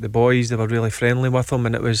the boys. They were really friendly with him,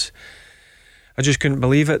 and it was, I just couldn't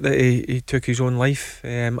believe it that he took his own life.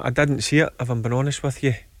 I didn't see it, if I'm being honest with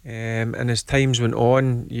you, and as times went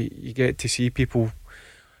on, you get to see people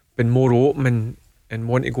being more open and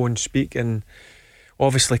want to go and speak, and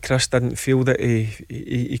obviously Chris didn't feel that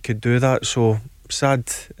he could do that, so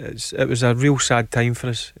sad. It was a real sad time for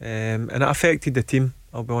us, and it affected the team,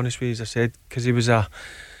 I'll be honest with you, as I said, because he was a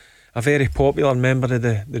very popular member of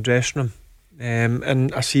the dressing room,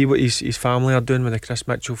 and I see what his family are doing with the Chris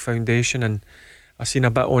Mitchell Foundation, and I seen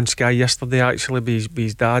a bit on Sky yesterday actually with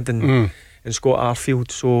his dad and Scott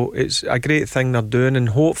Arfield. So it's a great thing they're doing, and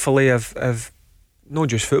hopefully if not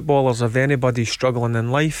just footballers, if anybody's struggling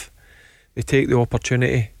in life, they take the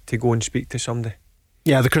opportunity to go and speak to somebody.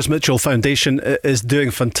 Yeah, the Chris Mitchell Foundation is doing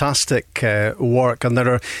fantastic work, and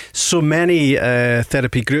there are so many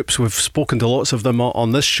therapy groups. We've spoken to lots of them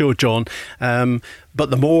on this show, John, but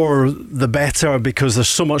the more the better, because there's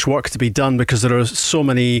so much work to be done, because there are so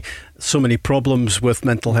many problems with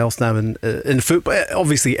mental health now in football,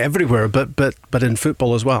 obviously everywhere, but in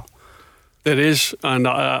football as well. There is, and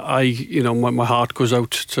I you know, my heart goes out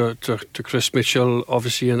to Chris Mitchell,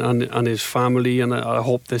 obviously, and his family, and I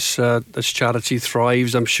hope this charity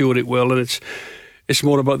thrives. I'm sure it will, and it's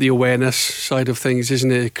more about the awareness side of things,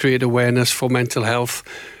 isn't it? Create awareness for mental health.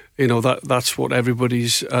 You know, that's what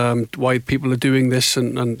everybody's why people are doing this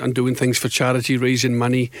and doing things for charity, raising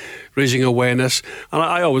money, raising awareness. And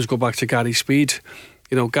I always go back to Gary Speed.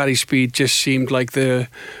 You know, Gary Speed just seemed like the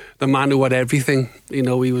man who had everything. You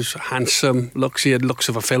know, he was handsome, he had looks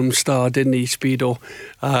of a film star, didn't he, Speedo?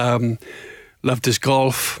 Loved his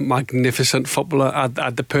golf, magnificent footballer,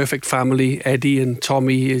 had the perfect family, Eddie and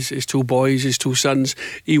Tommy, his two boys, his two sons.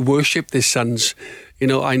 He worshipped his sons. You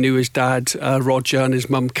know, I knew his dad, Roger, and his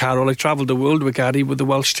mum, Carol. I travelled the world with Gary, with the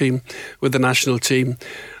Welsh team, with the national team.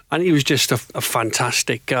 And he was just a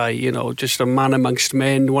fantastic guy, you know, just a man amongst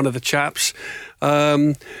men, one of the chaps.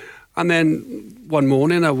 And then one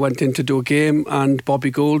morning I went in to do a game, and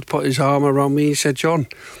Bobby Gould put his arm around me. He said, John,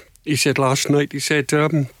 he said last night, he said,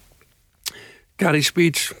 Gary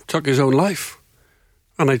Speed took his own life.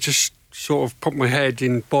 And I just sort of put my head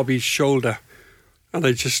in Bobby's shoulder, and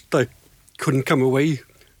I just couldn't come away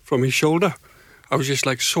from his shoulder. I was just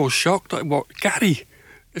so shocked. Like, what, Gary?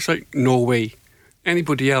 It's like, no way.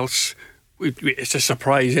 Anybody else, it's a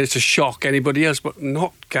surprise, it's a shock, anybody else, but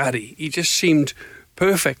not Gary. He just seemed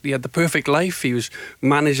perfect. He had the perfect life. He was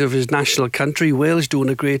manager of his national country, Wales, doing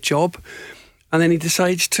a great job. And then he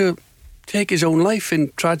decides to take his own life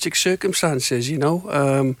in tragic circumstances, you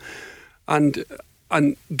know.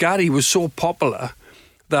 And Gary was so popular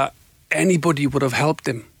that anybody would have helped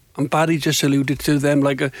him. And Barry just alluded to them,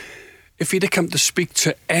 if he'd have come to speak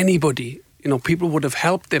to anybody, you know, people would have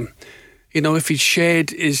helped him. You know, if he'd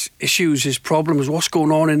shared his issues, his problems, what's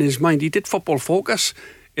going on in his mind. He did Football Focus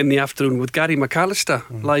in the afternoon with Gary McAllister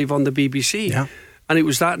live on the BBC. Yeah. And it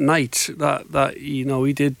was that night that you know,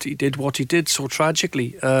 he did what he did so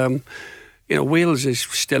tragically. You know, Wales is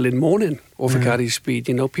still in mourning over Gary Speed.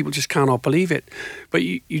 You know, people just cannot believe it. But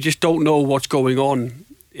you just don't know what's going on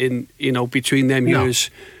in, you know, between them years.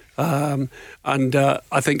 And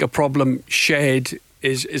I think a problem shared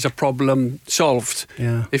is a problem solved.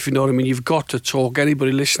 Yeah. If you know what I mean. You've got to talk.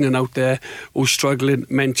 Anybody listening out there who's struggling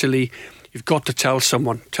mentally, you've got to tell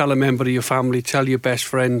someone. Tell a member of your family, tell your best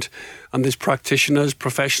friend. And there's practitioners,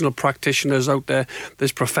 professional practitioners out there.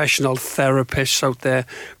 There's professional therapists out there.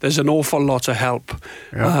 There's an awful lot of help.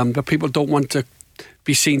 Yeah. But people don't want to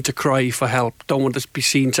be seen to cry for help, don't want to be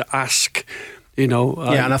seen to ask. You know,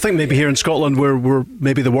 and I think maybe here in Scotland we're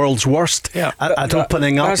maybe the world's worst at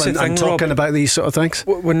opening up and talking Rob, about these sort of things.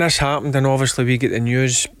 When this happened, and obviously we get the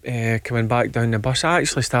news coming back down the bus, I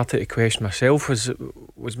actually started to question myself: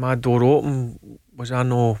 was my door open? Was I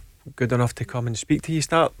not good enough to come and speak to you?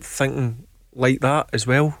 Start thinking like that as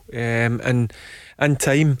well. And in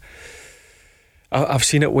time, I've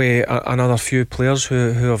seen it with another few players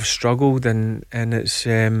who have struggled, and it's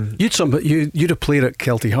you'd a player at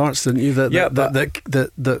Kelty Hearts, didn't you?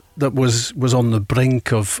 That was on the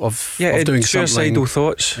brink of doing something. Suicidal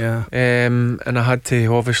thoughts. Yeah. And I had to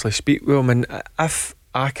obviously speak with him, and if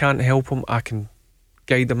I can't help him, I can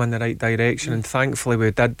guide him in the right direction. And thankfully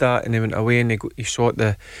we did that, and he went away and he sought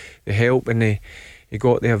the help, and he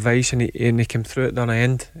got the advice, and he came through it on the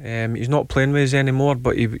end. He's not playing with us anymore,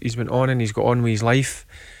 but he's went on and he's got on with his life.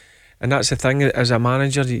 And that's the thing, as a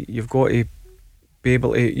manager, you've got to be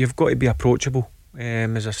able to, you've got to be approachable.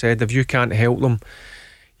 As I said, if you can't help them,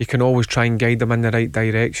 you can always try and guide them in the right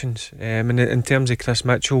directions. And in terms of Chris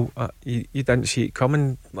Mitchell, you didn't see it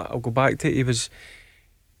coming. I'll go back to it. He was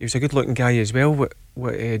a good looking guy as well.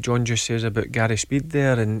 What John just says about Gary Speed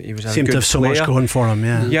there, and he was a seemed good to have so player. much going for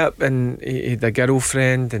him. Yep, and he had a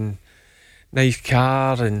girlfriend and nice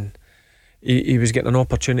car, and he was getting an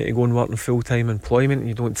opportunity to go and work in full-time employment, and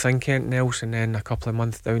you don't think anything else, and then a couple of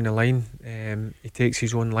months down the line he takes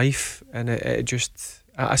his own life, and it just,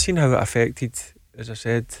 I seen how it affected, as I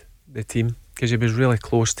said, the team. he was really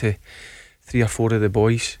close to 3 or 4 of the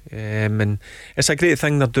boys, and it's a great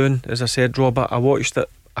thing they're doing. As I said, Rob, I watched it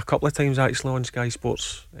a couple of times actually on Sky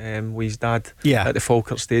Sports with his dad at the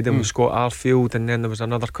Falkirk Stadium with Scott Arfield, and then there was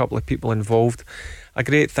another couple of people involved. A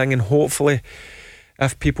great thing, and hopefully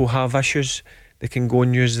if people have issues they can go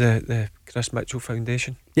and use the Chris Mitchell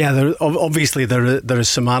Foundation. Yeah, obviously there is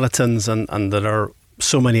Samaritans and there are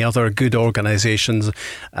so many other good organisations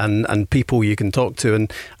and people you can talk to,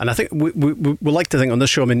 and I think we like to think on this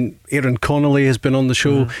show, I mean, Aaron Connolly has been on the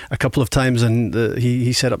show a couple of times, and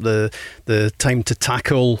he set up the Time to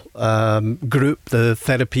Tackle group, the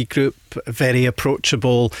therapy group, very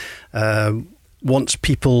approachable, wants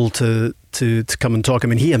people to come and talk. I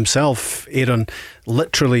mean, he himself, Aaron,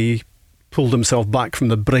 literally pulled himself back from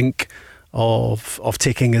the brink of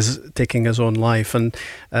taking his own life, and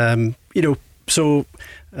so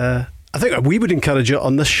I think we would encourage you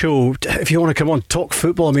on this show, if you want to come on, talk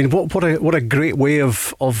football. I mean, what a great way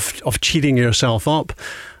of cheering yourself up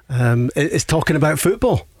is talking about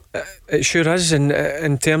football. It sure is, and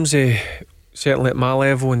in terms of, certainly at my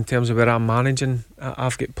level, in terms of where I'm managing,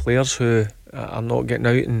 I've got players who are not getting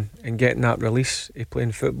out and getting that release of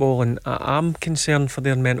playing football, and I'm concerned for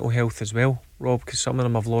their mental health as well, Rob, because some of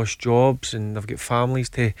them have lost jobs and they've got families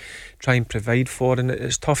to try and provide for, and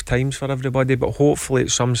it's tough times for everybody. But hopefully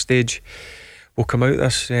at some stage we'll come out of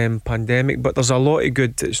this pandemic. But there's a lot of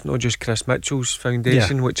good. It's not just Chris Mitchell's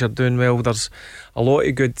foundation which are doing well. There's a lot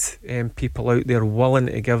of good people out there willing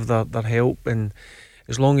to give their help, and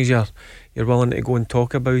as long as you're willing to go and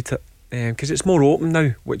talk about it, because it's more open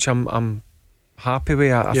now, which I'm happy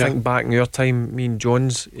with. I think back in your time, me and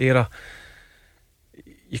John's era,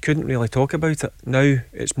 you couldn't really talk about it. Now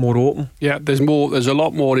it's more open. Yeah, there's a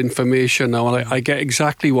lot more information now, and I get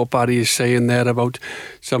exactly what Barry is saying there about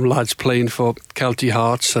some lads playing for Celtic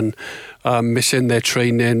Hearts and missing their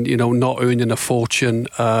training, not earning a fortune,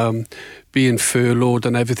 being furloughed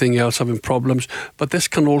and everything else, having problems. But this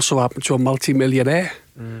can also happen to a multi-millionaire.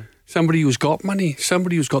 Somebody who's got money,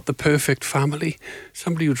 somebody who's got the perfect family,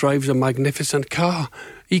 somebody who drives a magnificent car.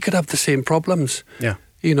 He could have the same problems. Yeah.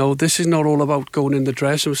 This is not all about going in the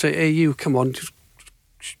dress and say, hey, you, come on, just,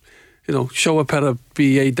 show a pair of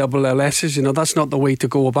BALLS's. That's not the way to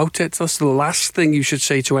go about it. That's the last thing you should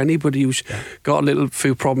say to anybody who's got a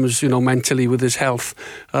few problems, mentally with his health.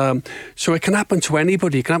 So it can happen to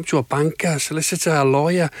anybody. It can happen to a banker, a solicitor, a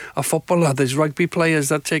lawyer, a footballer. There's rugby players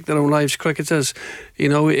that take their own lives, cricketers.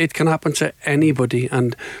 It can happen to anybody.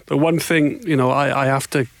 And the one thing, I have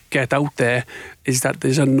to get out there is that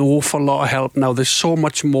there's an awful lot of help now. There's so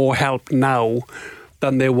much more help now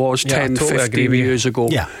than there was 10, totally 15 years ago,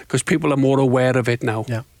 because people are more aware of it now.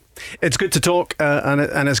 Yeah. It's good to talk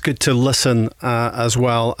and it's good to listen as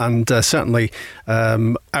well, and certainly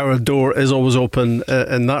our door is always open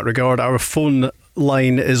in that regard. Our phone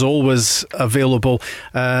line is always available,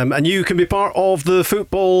 and you can be part of the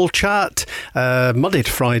football chat Monday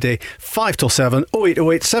to Friday 5 till 7,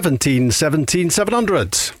 0808 17 17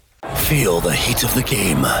 700. Feel the heat of the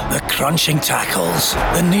game, the crunching tackles,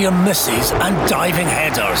 the near misses and diving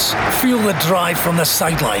headers. Feel the drive from the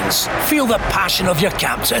sidelines. Feel the passion of your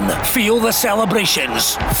captain. Feel the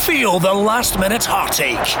celebrations. Feel the last minute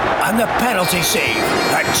heartache and the penalty save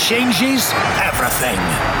that changes everything.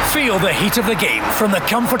 Feel the heat of the game from the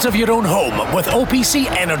comfort of your own home with OPC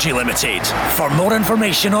Energy Limited. For more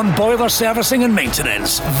information on boiler servicing and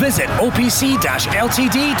maintenance, visit opc-ltd.uk.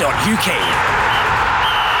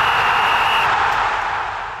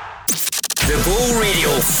 The Go Radio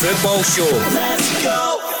Football Show. Let's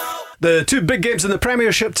go! The two big games in the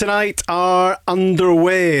Premiership tonight are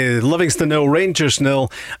underway. Livingston 0, Rangers 0,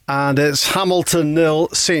 and it's Hamilton 0,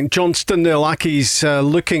 St Johnstone 0. Aki's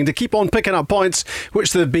looking to keep on picking up points,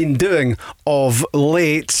 which they've been doing of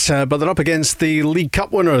late, but they're up against the League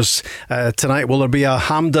Cup winners tonight. Will there be a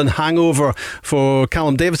Hampden hangover for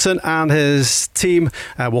Callum Davidson and his team?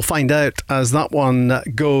 We'll find out as that one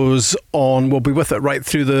goes on. We'll be with it right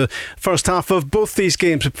through the first half of both these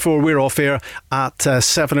games before we're off air at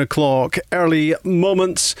 7 o'clock. Early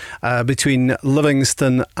moments between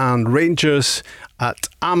Livingston and Rangers at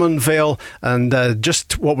Ammonvale, and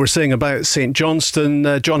just what we're saying about St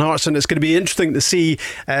Johnstone, John Hartson, it's going to be interesting to see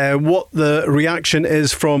what the reaction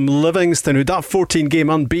is from Livingston, who that 14-game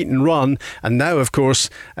unbeaten run, and now of course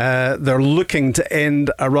they're looking to end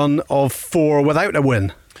a run of 4 without a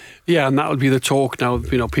win. Yeah, and that'll be the talk now.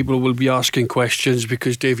 People will be asking questions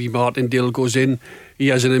because Davy Martindale goes in. He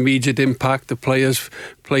has an immediate impact. The players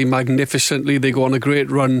play magnificently. They go on a great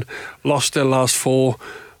run. Lost their last 4.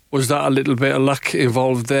 Was that a little bit of luck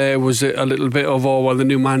involved there? Was it a little bit of, the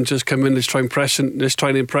new manager's come in, let's try and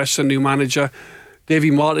impress the new manager?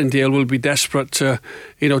 Davy Martindale will be desperate to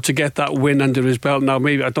get that win under his belt. Now,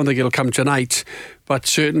 maybe I don't think it'll come tonight, but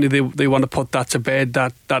certainly they want to put that to bed,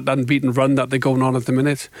 that unbeaten run that they're going on at the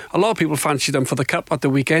minute. A lot of people fancied them for the Cup at the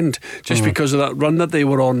weekend just because of that run that they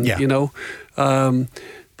were on,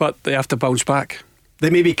 but they have to bounce back. They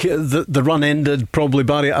maybe the run ended probably,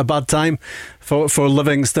 Barry, at a bad time for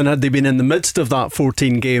Livingston. Had they been in the midst of that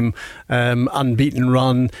 14-game unbeaten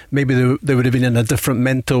run, maybe they would have been in a different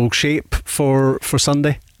mental shape for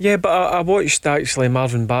Sunday. Yeah, but I watched actually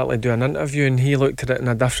Marvin Bartley do an interview, and he looked at it in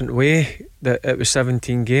a different way. That it was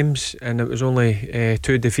 17 games and it was only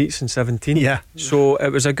 2 defeats in 17. Yeah. So it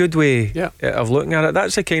was a good way of looking at it.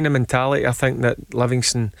 That's the kind of mentality I think that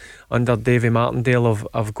Livingston under Davy Martindale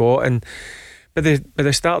have got. And by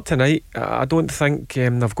the start tonight, I don't think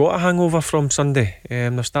they've got a hangover from Sunday.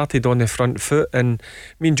 They've started on the front foot, and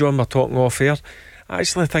me and John were talking off air. I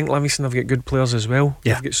actually think Livingston have got good players as well.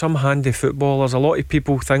 Yeah. They've got some handy footballers. A lot of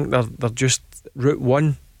people think they're just Route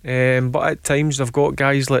 1, but at times they've got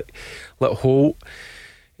guys like Holt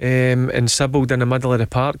and Sibbald in the middle of the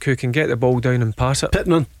park who can get the ball down and pass it.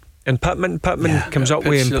 Pittman comes up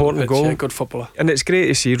with an important goal. Yeah, good footballer. And it's great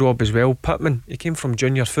to see Rob as well. Pittman, he came from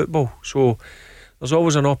junior football, so there's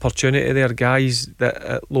always an opportunity there, guys that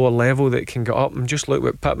at lower level that can get up. And just look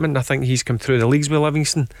at Pittman. I think he's come through the leagues with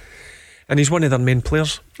Livingston, and he's one of their main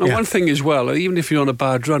players. And one thing as well, even if you're on a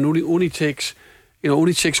bad run, only takes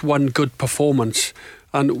one good performance.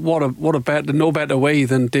 And no better way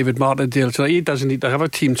than David Martindale tonight. He doesn't need to have a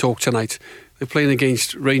team talk tonight. They're playing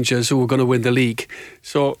against Rangers, who are going to win the league.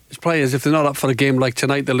 So his players, if they're not up for a game like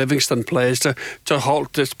tonight, the Livingston players, to put a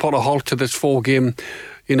halt to this 4-game,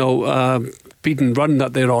 beaten run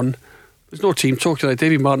that they're on. There's no team talk tonight.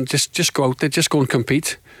 David Martin, just go out there, just go and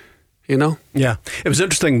compete. Yeah, it was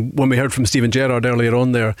interesting when we heard from Stephen Gerrard earlier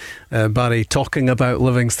on there, Barry, talking about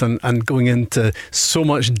Livingston and going into so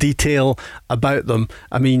much detail about them.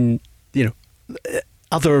 I mean,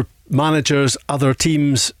 other managers, other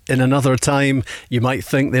teams in another time, you might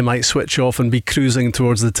think they might switch off and be cruising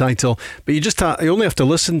towards the title, but you only have to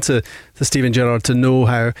listen to Stephen Gerrard to know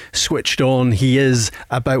how switched on he is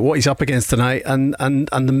about what he's up against tonight and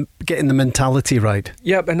getting the mentality right.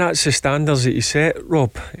 Yep, and that's the standards that he set,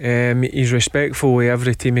 Rob. He's respectful with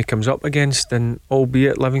every team he comes up against, and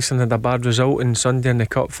albeit Livingston had a bad result on Sunday in the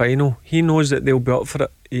Cup final, he knows that they'll be up for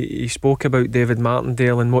it. He spoke about David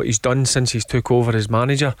Martindale and what he's done since he's took over as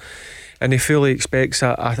manager, and he fully expects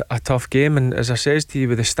a tough game. And as I says to you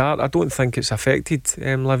with the start, I don't think it's affected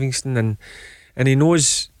Livingston, and he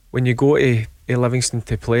knows when you go to Livingston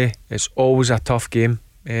to play, it's always a tough game,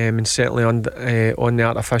 and certainly on the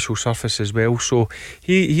artificial surface as well. So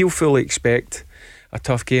he'll fully expect a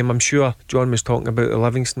tough game. I'm sure John was talking about the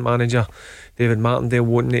Livingston manager David Martindale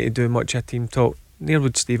won't need to do much of team talk. Near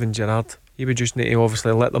would Stephen Gerrard. He would just need to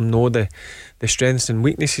obviously let them know the strengths and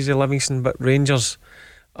weaknesses of Livingston. But Rangers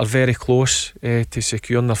are very close to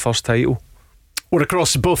securing their first title. We're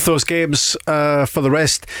across both those games for the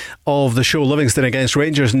rest of the show. Livingston against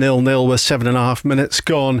Rangers 0-0 with 7.5 minutes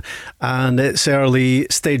gone, and it's early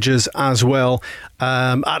stages as well.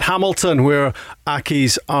 At Hamilton, where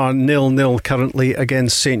Accies are 0-0 currently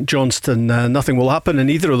against St Johnstone. Nothing will happen in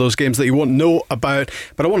either of those games that you won't know about,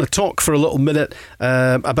 but I want to talk for a little minute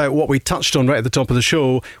about what we touched on right at the top of the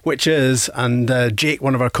show, which is, and Jake,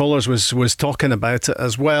 one of our callers, was talking about it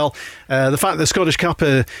as well, the fact that the Scottish Cup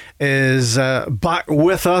is back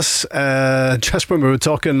with us. Just when we were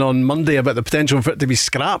talking on Monday about the potential for it to be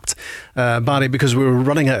scrapped, Barry, because we were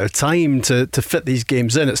running out of time to fit these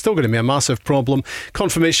games in. It's still going to be a massive problem.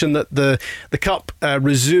 Confirmation that the Cup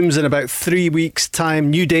resumes in about 3 weeks' time.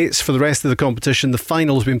 New dates for the rest of the competition. The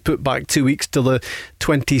final's been put back 2 weeks till the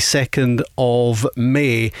 22nd of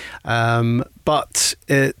May. But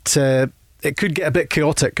it could get a bit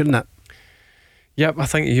chaotic, couldn't it? Yep, I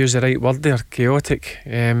think you used the right word there, chaotic.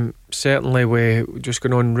 Certainly with just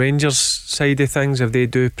going on Rangers' side of things, if they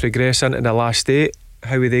do progress into the last 8,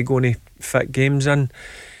 how are they going to fit games in?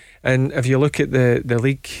 And if you look at the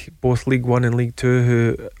league, both League 1 and League 2,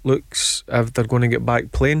 who looks if they're going to get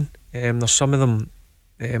back playing, there's some of them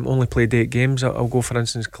only played 8 games. I'll go for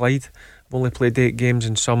instance Clyde have only played 8 games,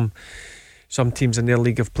 and some teams in their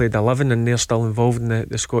league have played 11, and they're still involved in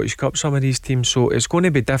the Scottish Cup, some of these teams. So it's going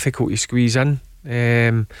to be difficult to squeeze in,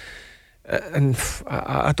 and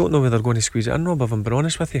I don't know whether they're going to squeeze it in, Rob, if I'm being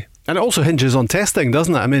honest with you. And it also hinges on testing,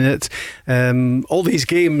 doesn't it? I mean, it's all these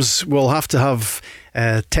games will have to have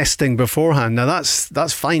testing beforehand. Now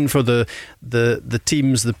that's fine for the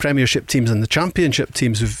teams, the Premiership teams and the Championship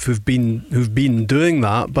teams who've been doing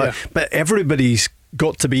that, but everybody's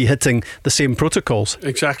got to be hitting the same protocols.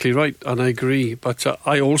 Exactly right, and I agree. But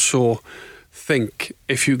I also think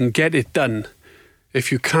if you can get it done,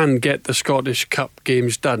 if you can get the Scottish Cup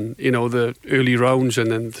games done, the early rounds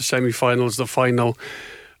and then the semi-finals, the final,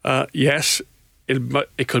 yes,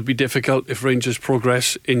 it could be difficult if Rangers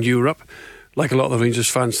progress in Europe, like a lot of the Rangers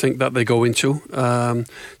fans think that they go into.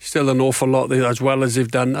 Still an awful lot, as well as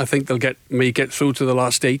they've done. I think may get through to the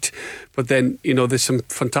last 8, but then there's some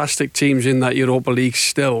fantastic teams in that Europa League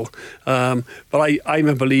still. But I'm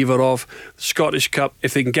a believer of the Scottish Cup.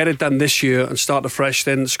 If they can get it done this year and start afresh,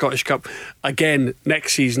 then the Scottish Cup again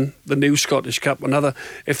next season, the new Scottish Cup, another.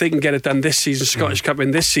 If they can get it done this season, Scottish Cup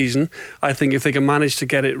in this season, I think if they can manage to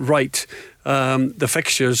get it right, the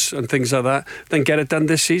fixtures and things like that, then get it done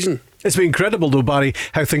this season. It's been incredible though, Barry,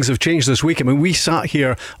 how things have changed this week. I mean, we sat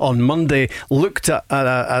here on Monday, looked at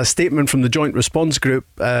a statement from the Joint Response Group.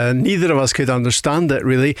 Neither of us could understand it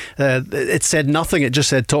really. It said nothing, it just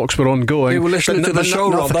said talks were ongoing. You were listening to the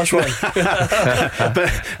show, Rob, that's why.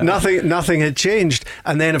 But nothing had changed.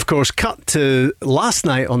 And then of course cut to last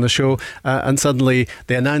night on the show, and suddenly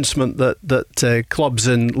the announcement that clubs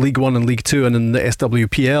in League 1 and League 2 and in the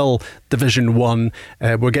SWPL Division 1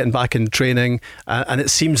 were getting back in training, and it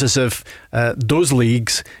seems as if those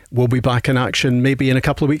leagues will be back in action maybe in a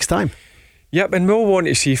couple of weeks' time. Yep, and we'll want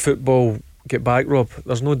to see football get back, Rob.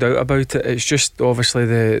 There's no doubt about it. It's just obviously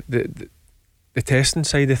the testing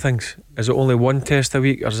side of things. Is it only one test a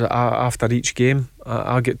week, or is it after each game?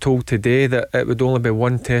 I get told today that it would only be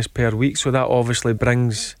one test per week, so that obviously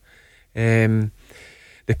brings the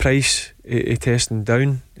price of testing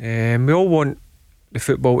down. We all want the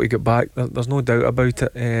football to get back. There's no doubt about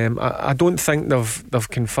it. I don't think they've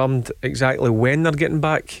confirmed exactly when they're getting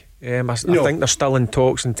back. I think they're still in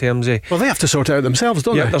talks in terms of. Well, they have to sort it out themselves,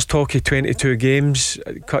 don't they? Yeah, there's talk of 22 games,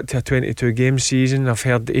 cut to a 22 game season. I've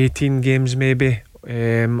heard 18 games maybe.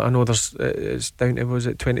 I know it's down to, was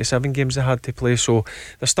it 27 games they had to play, so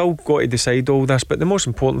they're still got to decide all this. But the most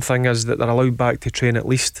important thing is that they're allowed back to train at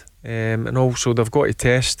least, and also they've got to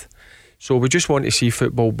test. So we just want to see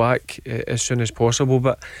football back as soon as possible.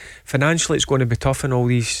 But financially it's going to be tough in all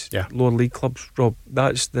these lower league clubs, Rob.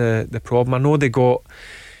 That's the problem. I know they got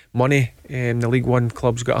money. The League 1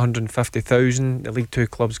 clubs got 150,000, the League 2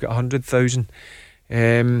 clubs got 100,000.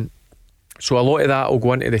 So a lot of that will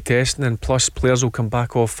go into the testing, and plus players will come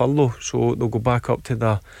back off furlough, so they'll go back up to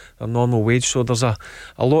their normal wage. So there's a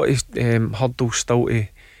lot of hurdles still to get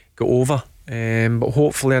over. But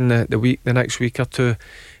hopefully in the next week or two,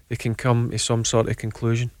 they can come to some sort of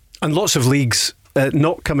conclusion. And lots of leagues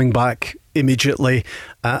not coming back immediately,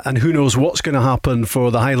 and who knows what's going to happen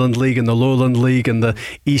for the Highland League and the Lowland League and the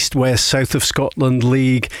East, West, South of Scotland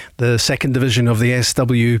League, the second division of the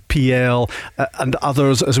SWPL, and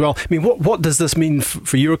others as well. I mean, what does this mean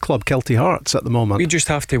for your club, Kelty Hearts, at the moment? We just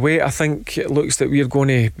have to wait. I think it looks that we're going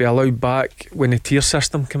to be allowed back when the tier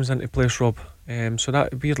system comes into place, Rob. So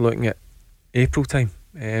that we're looking at April time.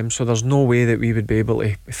 So there's no way that we would be able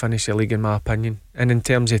to finish the league, in my opinion. And in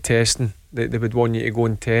terms of testing, they would want you to go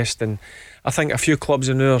and test, and I think a few clubs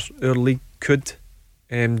in our league could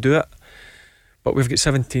do it, but we've got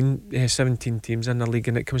 17 teams in the league,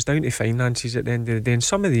 and it comes down to finances at the end of the day, and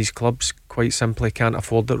some of these clubs quite simply can't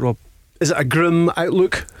afford it, Rob. Is it a grim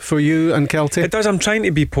outlook for you and Kelty? It does. I'm trying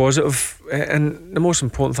to be positive, and the most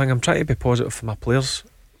important thing, I'm trying to be positive for my players.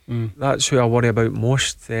 That's who I worry about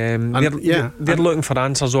most. They're looking for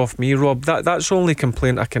answers off me, Rob. That's the only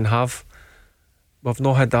complaint I can have. We've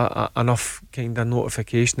not had enough kind of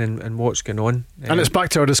notification and what's going on. And it's back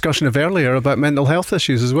to our discussion of earlier about mental health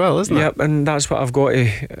issues as well, isn't it? Yep, and that's what I've got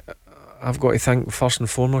to think first and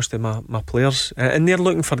foremost to my players. And they're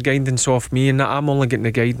looking for guidance off me, and I'm only getting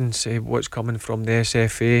the guidance what's coming from the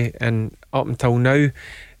SFA, and up until now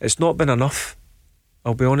it's not been enough,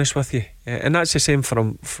 I'll be honest with you. And that's the same for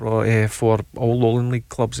all Lowland League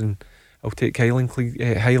clubs, and I'll take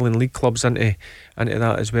Highland League clubs into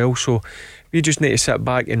that as well. So we just need to sit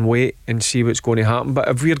back and wait and see what's going to happen. But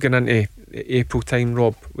if we're going into April time,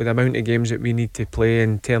 Rob, with the amount of games that we need to play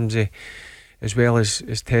in terms of, as well as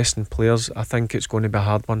testing players, I think it's going to be a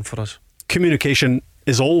hard one for us. Communication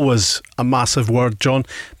is always a massive word, John,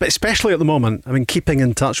 but especially at the moment. I mean, keeping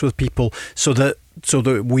in touch with people so that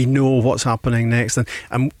we know what's happening next,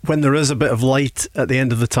 and when there is a bit of light at the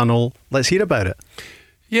end of the tunnel, let's hear about it.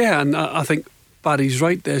 Yeah, and I think Barry's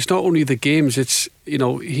right there. It's not only the games, it's,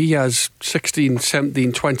 he has 16,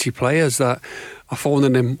 17, 20 players that are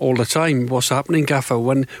phoning him all the time. What's happening, Gaffer?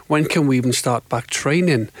 When can we even start back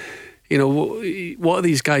training? What are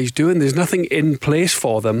these guys doing? There's nothing in place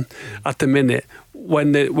for them at the minute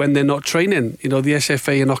when they're not training. The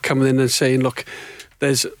SFA are not coming in and saying, look,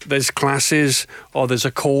 there's classes or there's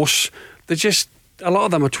a course. They're just, a lot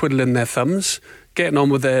of them are twiddling their thumbs. getting on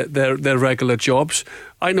with their regular jobs.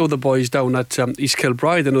 I know the boys down at East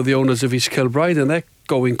Kilbride. I know the owners of East Kilbride, and they're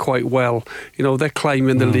going quite well. They're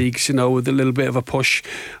climbing the leagues, with a little bit of a push.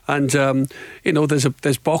 And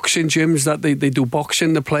there's boxing gyms that they do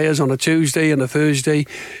boxing, the players, on a Tuesday and a Thursday.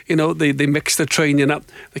 They mix the training up.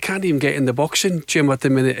 They can't even get in the boxing gym at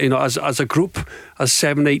the minute. As a group, as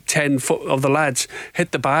 7, 8, 10 of the lads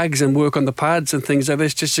hit the bags and work on the pads and things like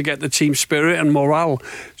this, just to get the team spirit and morale.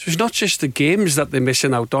 So it's not just the games that they're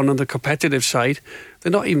missing out on the competitive side.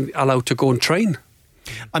 They're not even allowed to go and train.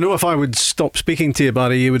 I know if I would stop speaking to you,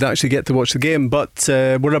 Barry, you would actually get to watch the game, but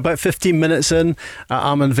we're about 15 minutes in at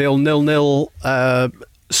Almond Vale, 0-0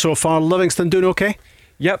 so far. Livingston doing okay?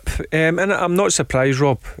 Yep, and I'm not surprised,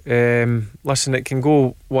 Rob. Listen, it can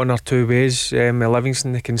go one or two ways.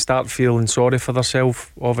 Livingston, they can start feeling sorry for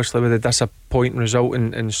themselves, obviously, with a disappointing result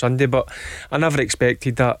in Sunday, but I never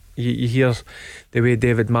expected that. You hear the way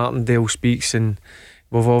David Martindale speaks, and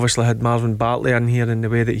we've obviously had Marvin Bartley in here in the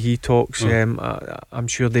way that he talks. I'm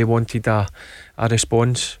sure they wanted a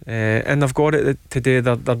response, and they've got it today.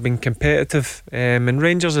 They've been competitive, and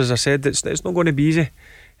Rangers, as I said, it's not going to be easy.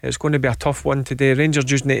 It's going to be a tough one today. Rangers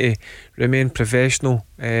just need to remain professional,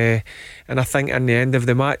 and I think in the end of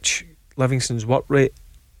the match, Livingston's work rate,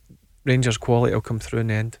 Rangers' quality will come through in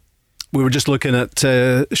the end. We were just looking at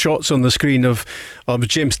shots on the screen of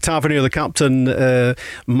James Tavernier, the captain,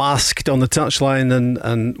 masked on the touchline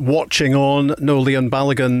and watching on. No Leon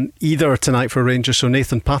Balogun either tonight for Rangers, so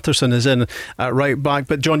Nathan Patterson is in at right back.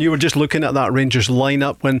 But John, you were just looking at that Rangers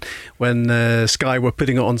lineup when Sky were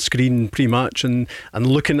putting it on screen pre-match and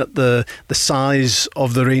looking at the size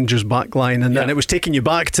of the Rangers back line, and it was taking you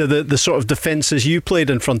back to the sort of defences you played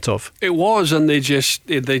in front of. It was, and they just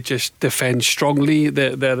defend strongly.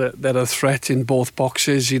 They're a threat in both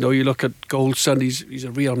boxes. You look at Goldson, he's a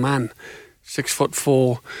real man,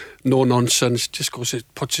 6'4", no nonsense, just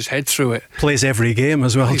puts his head through it. Plays every game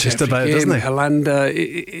as well, doesn't he? Helanda,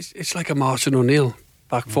 it's like a Martin O'Neill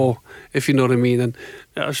back four, if you know what I mean. And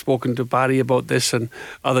I've spoken to Barry about this and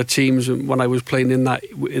other teams when I was playing in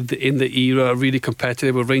the era, really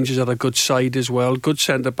competitive. But Rangers had a good side as well, good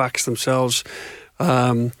centre backs themselves.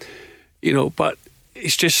 But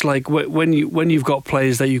it's just like when you've got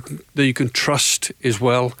players that you can trust as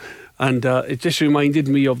well. And it just reminded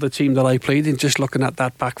me of the team that I played in, just looking at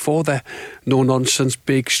that back four there. No nonsense,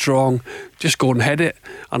 big, strong, just go and head it.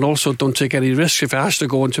 And also don't take any risks. If it has to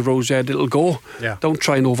go into Rosehead, it'll go. Yeah. Don't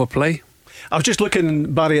try and overplay. I was just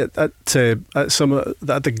looking, Barry, at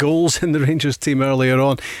the goals in the Rangers team earlier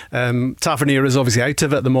on. Tavernier is obviously out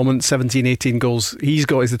of it at the moment, 17-18 goals he's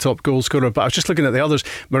got. He's the top goal scorer, but I was just looking at the others.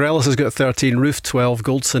 Morelos has got 13, Roof 12,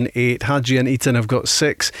 Goldson 8, Hadji and Eaton have got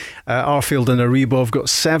 6, Arfield and Aribo have got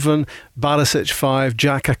 7, Barisic 5,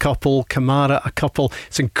 Jack a couple, Kamara a couple.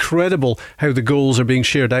 It's incredible how the goals are being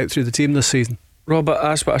shared out through the team this season. Robert,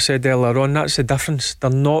 that's what I said earlier on. That's the difference. They're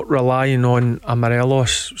not relying on a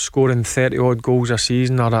Morelos scoring 30 odd goals a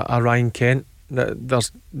season or a Ryan Kent.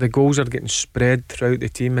 The goals are getting spread throughout the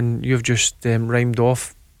team, and you've just rhymed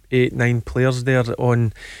off 8-9 players there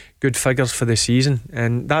on good figures for the season,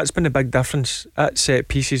 and that's been a big difference at set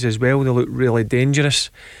pieces as well. They look really dangerous.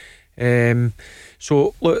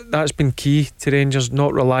 So look, that's been key to Rangers,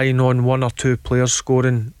 not relying on one or two players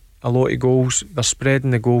scoring a lot of goals. They're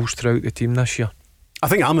spreading the goals throughout the team this year. I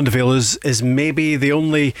think Almond Vale is maybe the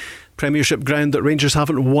only Premiership ground that Rangers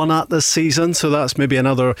haven't won at this season, so that's maybe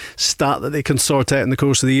another stat that they can sort out in the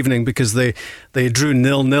course of the evening, because they drew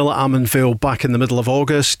 0-0 at Almond Vale back in the middle of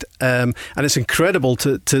August, and it's incredible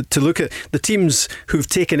to look at the teams who've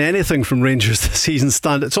taken anything from Rangers this season.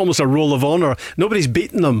 It's almost a roll of honour. Nobody's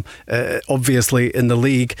beaten them obviously in the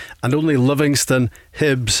league, and only Livingston,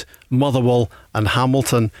 Hibs, Motherwell and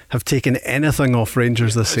Hamilton have taken anything off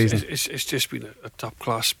Rangers this season. It's just been a top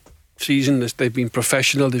class season. They've been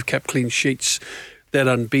professional, they've kept clean sheets, they're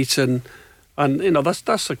unbeaten, and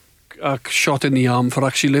that's a shot in the arm for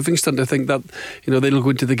actually Livingston to think that they'll go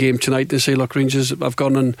into the game tonight to say, look, Rangers have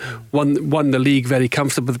gone and won the league very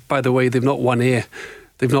comfortably. By the way, they've not won here.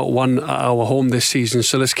 They've not won at our home this season,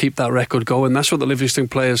 so let's keep that record going. That's what the Livingston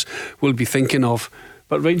players will be thinking of.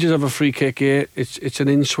 But Rangers have a free kick here. It's an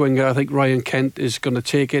in-swinger. I think Ryan Kent is going to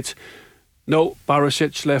take it. No,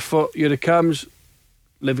 Barisic, left foot. Here it comes.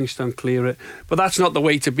 Livingston clear it. But that's not the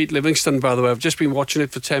way to beat Livingston, by the way. I've just been watching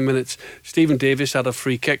it for 10 minutes. Stephen Davis had a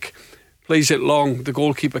free kick. Plays it long. The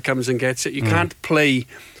goalkeeper comes and gets it. You can't play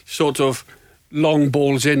sort of long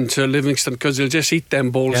balls into Livingston because they'll just eat them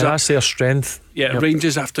balls Yeah, up. that's their strength. Yeah, Yep.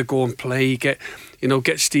 Rangers have to go and play, get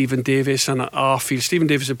Stephen Davis and Arfield. Stephen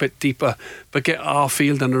Davis a bit deeper, but get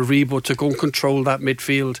Arfield and Aribo to go and control that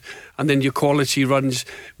midfield. And then your quality runs,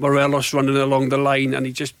 Morelos running along the line, and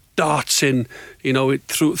he just darts in,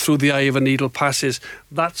 through the eye of a needle passes.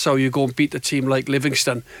 That's how you go and beat a team like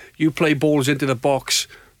Livingston. You play balls into the box.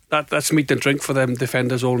 That's meat and drink for them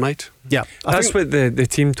defenders all night. Yeah, That's what the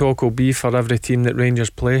team talk will be for every team that Rangers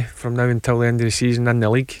play from now until the end of the season in the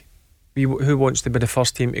league. Who wants to be the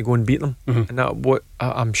first team to go and beat them? And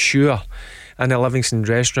I'm sure in the Livingston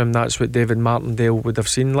dressing room, that's what David Martindale would have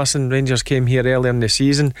seen. Listen, Rangers came here earlier in the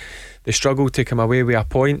season, they struggled to come away with a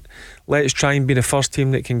point. Let's try and be the first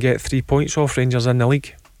team that can get 3 points off Rangers in the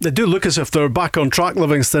league. They do look as if they're back on track,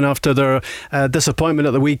 Livingston, after their disappointment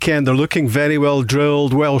at the weekend. They're looking very well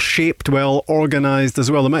drilled, well shaped, well organised as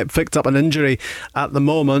well. They might have picked up an injury at the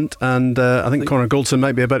moment, and I think Connor Goldson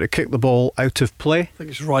might be about to kick the ball out of play. I think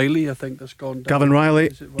it's Riley, that's gone down. Gavin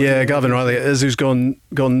Riley? Yeah, Gavin Riley it is who's gone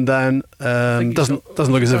down. Doesn't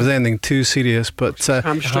look as if it's anything too serious, but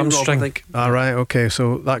hamstring. Rob, I think. Right, okay,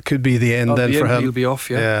 so that could be the end then for him. He'll be off,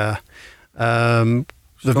 yeah.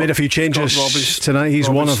 They've made a few changes tonight. He's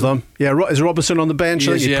one of them. Yeah, is Robinson on the bench?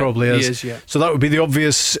 I think he probably is. He is, yeah. So that would be the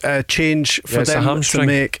obvious change for them to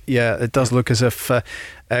make. Yeah, it does look as if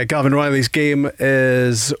Gavin Riley's game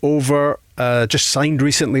is over. Just signed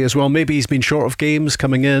recently as well. Maybe he's been short of games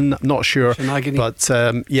coming in. I'm not sure. But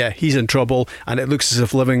he's in trouble, and it looks as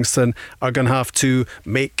if Livingston are going to have to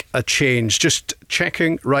make a change. Just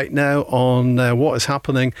checking right now on what is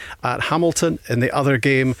happening at Hamilton in the other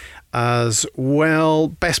game as well.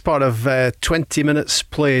 Best part of 20 minutes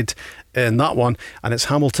played in that one, and it's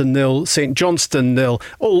Hamilton 0, St Johnstone 0.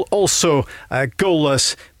 Also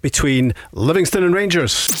goalless between Livingston and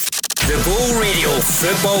Rangers. The Go Radio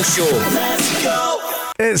Football Show. Let's go!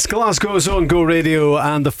 It's Glasgow's own Go Radio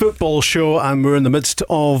and the football show, and we're in the midst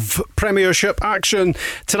of Premiership action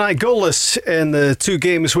tonight. Goalless in the two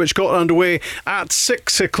games which got underway at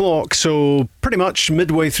 6 o'clock, so pretty much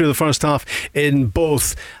midway through the first half in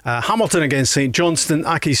both. Hamilton against St Johnstone,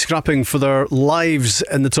 Aki scrapping for their lives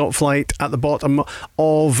in the top flight at the bottom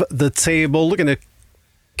of the table, looking to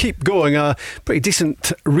keep going. A pretty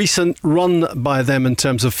decent recent run by them in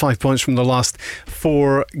terms of 5 points from the last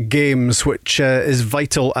 4 games, which is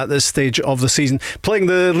vital at this stage of the season. Playing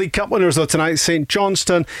the League Cup winners though tonight, St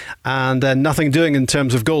Johnstone, and nothing doing in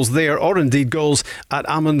terms of goals there, or indeed goals at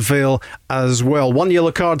Ammanvale as well. 1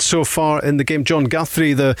 yellow card so far in the game. John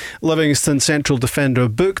Guthrie, the Livingston central defender,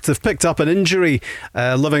 booked. They've picked up an injury,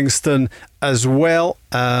 Livingston as well,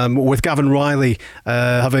 with Gavin Riley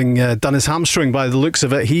having done his hamstring by the looks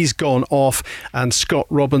of it. He's gone off, and Scott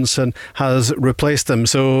Robinson has replaced him,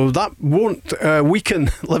 so that won't weaken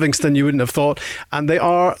Livingston, you wouldn't have thought, and they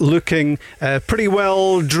are looking pretty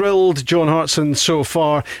well drilled, John Hartson, so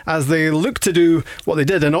far, as they look to do what they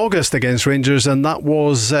did in August against Rangers, and that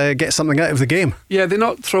was get something out of the game. Yeah, they're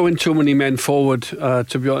not throwing too many men forward,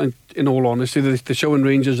 to be honest. In all honesty, they're showing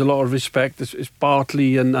Rangers a lot of respect. It's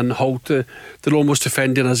Bartley and Holt. They're almost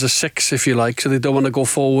defending as a 6, if you like, so they don't want to go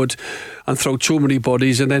forward and throw too many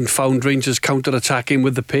bodies, and then found Rangers counter-attacking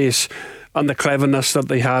with the pace and the cleverness that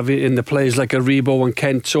they have in the players like Aribo and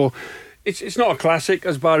Kent. So it's not a classic,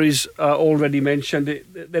 as Barry's already mentioned.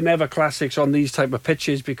 They're never classics on these type of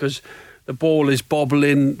pitches because the ball is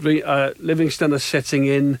bobbling. Livingston are setting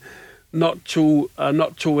in, not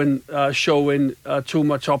showing too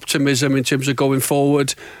much optimism in terms of going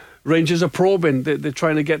forward. Rangers are probing. They're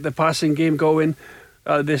trying to get the passing game going.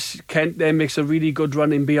 This Kent there makes a really good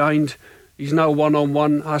run in behind. He's now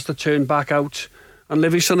 1-on-1, has to turn back out. And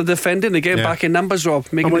Livingston are defending again, back in numbers, Rob,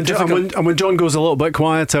 making it difficult. And when John goes a little bit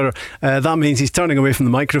quieter, that means he's turning away from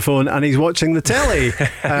the microphone and he's watching the telly.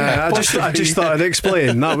 I just thought I'd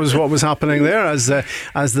explain. That was what was happening there as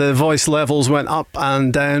the voice levels went up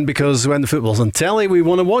and down, because when the football's on telly, we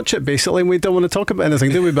want to watch it basically, and we don't want to talk about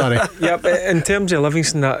anything, do we, Barry? Yeah, but in terms of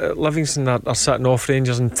Livingston are sitting off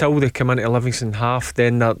Rangers until they come into Livingston half.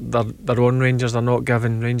 Then they're on Rangers. They're not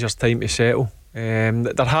giving Rangers time to settle.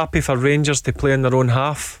 They're happy for Rangers to play in their own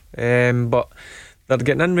half, but they're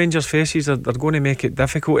getting in Rangers' faces. They're going to make it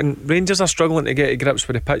difficult, and Rangers are struggling to get to grips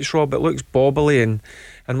with the pitch, Rob. It looks bobbly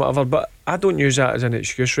and whatever, but I don't use that as an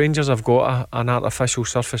excuse. Rangers have got an artificial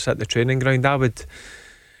surface at the training ground. I would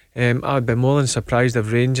be more than surprised if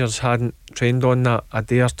Rangers hadn't trained on that a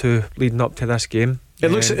day or two leading up to this game.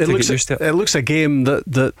 It looks a game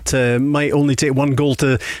that might only take one goal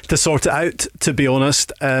to sort it out, to be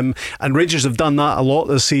honest. And Rangers have done that a lot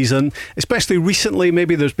this season, especially recently.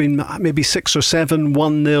 Maybe there's been 6 or 7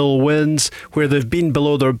 1-0 wins where they've been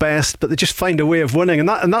below their best, but they just find a way of winning,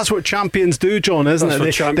 and that's what champions do, John, isn't it?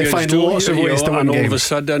 They find lots of ways to win games. All of a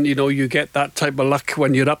sudden, you get that type of luck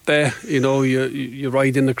when you're up there. You're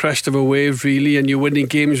riding the crest of a wave, really, and you're winning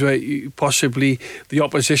games where possibly the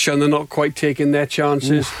opposition, they're not quite taking their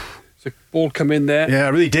chances. The ball come in there. Yeah,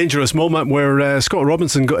 a really dangerous moment where Scott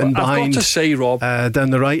Robinson got in behind. I've got to say, Rob, down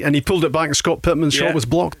the right, and he pulled it back, and Scott Pittman's shot was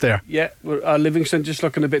blocked there. Yeah, Livingston just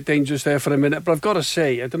looking a bit dangerous there for a minute. But I've got to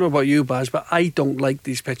say, I don't know about you, Baz, but I don't like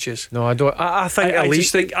these pitches. No, I don't. I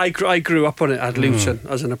just think I grew up on it at Luton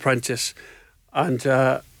as an apprentice, and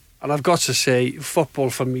I've got to say,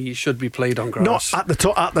 football for me should be played on grass. Not at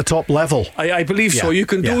the top level. I believe so. You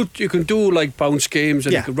can do like bounce games,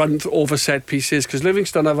 and you can run over set pieces, because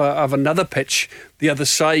Livingston have another pitch the other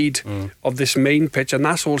side of this main pitch, and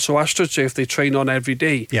that's also AstroTurf they train on every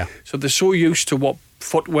day. Yeah. So they're so used to what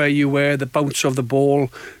footwear you wear, the bounce of the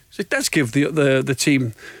ball. So it does give the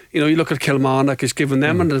team. You look at Kilmarnock, it's given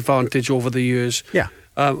them an advantage over the years. Yeah.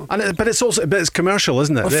 But it's commercial,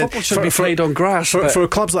 isn't it? Well, football should be played on grass. For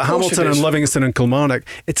clubs like Hamilton and Livingston and Kilmarnock,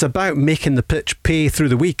 it's about making the pitch pay through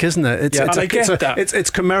the week, isn't it? It's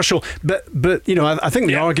commercial, but I think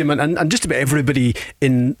the argument, and just about everybody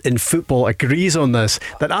in football agrees on this,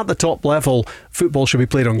 that at the top level, football should be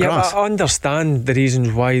played on grass. I understand the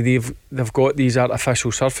reasons why they've got these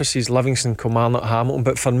artificial surfaces, Livingston, Kilmarnock, Hamilton,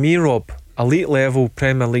 but for me, Rob, elite level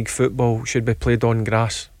Premier League football should be played on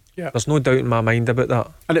grass. Yeah. There's no doubt in my mind about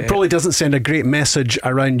that. And it probably doesn't send a great message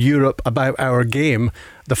around Europe about our game,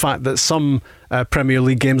 the fact that some Premier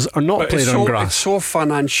League games are not played on grass. It's so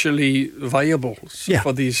financially viable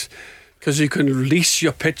for these, because you can lease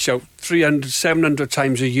your pitch out 700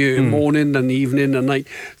 times a year, morning and evening and night.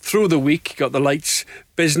 Through the week, you got the lights.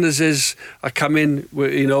 Businesses are coming,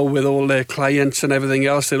 with all their clients and everything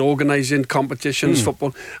else. They're organising competitions,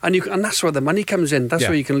 football, and that's where the money comes in. That's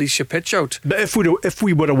where you can lease your pitch out. But if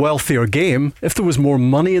we were a wealthier game, if there was more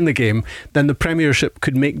money in the game, then the Premiership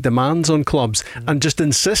could make demands on clubs and just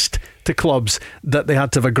insist to clubs that they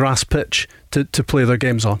had to have a grass pitch to play their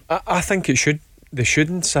games on. I think it should. They should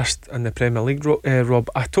insist in the Premier League, Rob.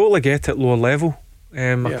 I totally get it lower level.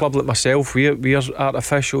 A club like myself, we're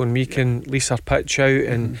artificial, and we can lease our pitch out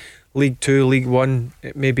in League 2, League 1,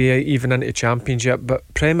 maybe even into Championship. But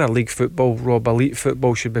Premier League football, Rob, elite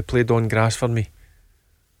football should be played on grass for me.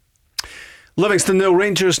 Livingston 0,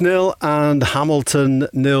 Rangers 0, and Hamilton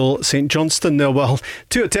 0, St Johnstone 0. Well,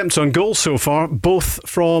 2 attempts on goal so far, both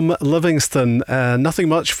from Livingston. Nothing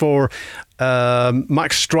much for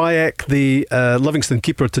Max Stryek, the Livingston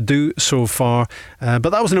keeper, to do so far, but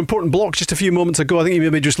that was an important block just a few moments ago. I think you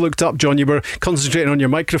maybe just looked up, John. You were concentrating on your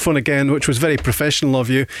microphone again, which was very professional of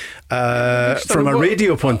you from a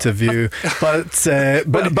radio point of view. But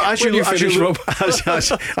as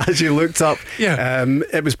you looked up,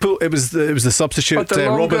 it was the substitute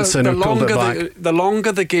Robinson who pulled it back. The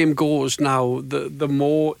longer the game goes now, the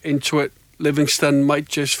more into it Livingston might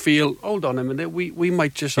just feel, hold on a minute, we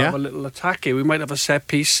might just have a little attack here, we might have a set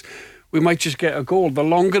piece, we might just get a goal. The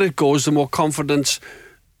longer it goes, the more confidence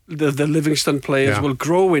the Livingston players will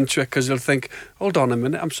grow into it, because they'll think, hold on a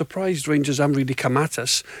minute, I'm surprised Rangers haven't really come at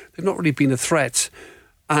us, they've not really been a threat,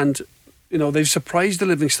 and they've surprised the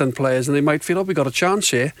Livingston players, and they might feel, we got a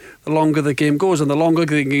chance here. The longer the game goes, and the longer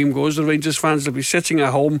the game goes, the Rangers fans will be sitting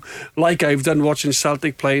at home, like I've done watching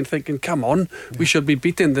Celtic playing, thinking, come on, we should be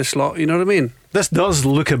beating this lot. You know what I mean? This does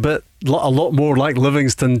look a lot more like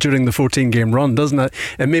Livingston during the 14-game run, doesn't it?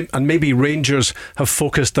 And maybe Rangers have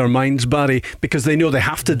focused their minds, Barry, because they know they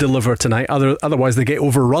have to deliver tonight, otherwise they get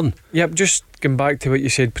overrun. Yep, just going back to what you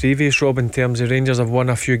said previous, Rob, in terms of Rangers have won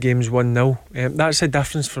a few games 1-0. That's the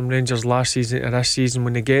difference from Rangers last season to this season.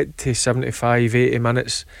 When they get to 75, 80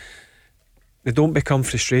 minutes, they don't become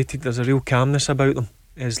frustrated. There's a real calmness about them.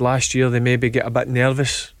 As last year, they maybe get a bit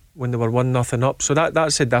nervous when they were 1-0 up, so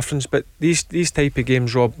that's the difference. But these type of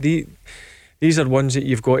games, Rob, these are ones that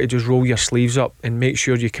you've got to just roll your sleeves up and make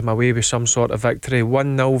sure you come away with some sort of victory.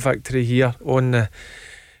 1-0 victory here on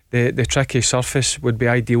the tricky surface would be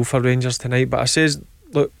ideal for Rangers tonight. But I says,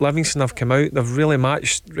 look, Livingston have come out, they've really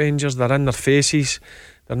matched Rangers, they're in their faces,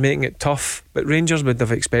 they're making it tough, but Rangers would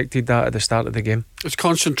have expected that at the start of the game. It's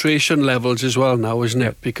concentration levels as well now, isn't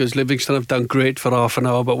it? Because Livingston have done great for half an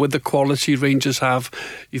hour, but with the quality Rangers have,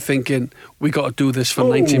 you're thinking, we got to do this for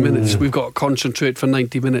 90 minutes, we've got to concentrate for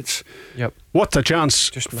 90 minutes. Yep. What a chance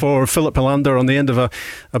for Filip Helander on the end of a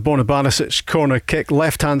Borna Barisic corner kick,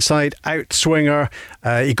 left-hand side, out swinger.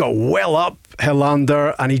 He got well up,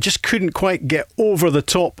 Helander, and he just couldn't quite get over the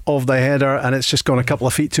top of the header, and it's just gone a couple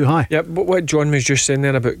of feet too high. Yeah, but what John was just saying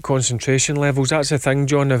there about concentration levels, that's the thing,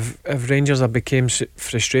 John. If Rangers have become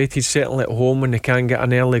frustrated, certainly at home when they can't get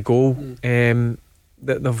an early goal,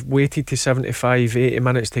 that they've waited to 75, 80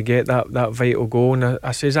 minutes to get that vital goal, and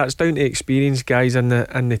I says that's down to experienced guys in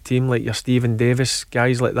the team, like your Stephen Davis,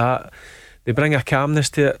 guys like that. They bring a calmness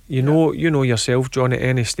to it. You know yourself, John, at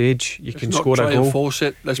any stage you can score a goal. Let's not try and force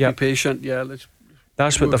it. Let's be patient.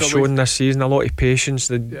 That's what they've shown this season, a lot of patience.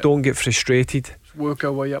 They don't get frustrated. Work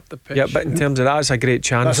our way up the pitch. Yeah, but in terms of that, it's a great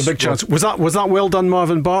chance. That's a big chance. Was that well done,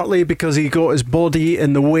 Marvin Bartley, because he got his body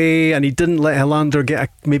in the way and he didn't let Helander get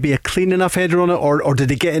maybe a clean enough header on it, or did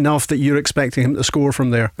he get enough that you're expecting him to score from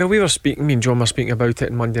there? Well, me and John were speaking about it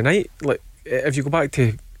on Monday night. Like, if you go back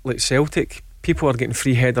to like Celtic, people are getting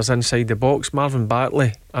free headers inside the box. Marvin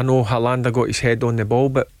Bartley, I know Helander got his head on the ball,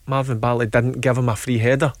 but Marvin Bartley didn't give him a free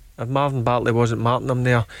header. If Marvin Bartley wasn't marking him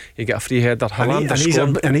there, he get a free header.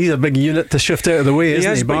 And he's a big unit to shift out of the way,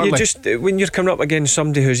 isn't he? But you just, when you're coming up against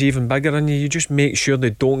somebody who's even bigger than you just make sure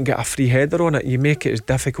they don't get a free header on it. You make it as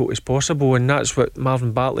difficult as possible, and that's what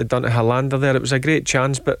Marvin Bartley done to Helander there. It was a great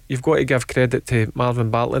chance, but you've got to give credit to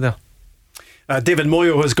Marvin Bartley there. David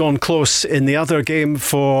Moyo has gone close in the other game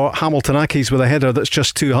for Hamiltonakis with a header that's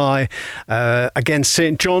just too high against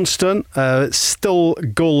St Johnstone. Still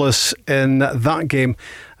goalless in that game,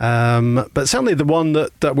 but certainly the one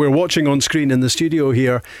that we're watching on screen in the studio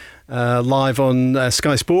here, live on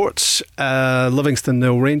Sky Sports. Livingston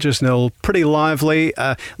 0, Rangers 0. Pretty lively.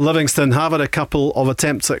 Livingston have had a couple of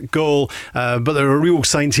attempts at goal, but there are real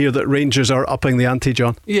signs here that Rangers are upping the ante,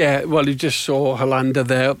 John. Yeah, well, you just saw Helander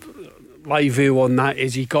there. My view on that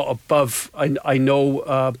is he got above. I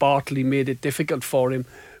know Bartley made it difficult for him,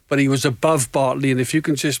 but he was above Bartley, and if you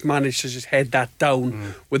can just manage to just head that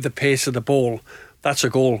down with the pace of the ball, that's a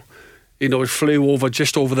goal. It flew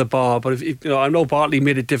just over the bar. But I know Bartley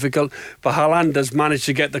made it difficult, but Helander's managed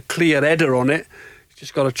to get the clear header on it. He's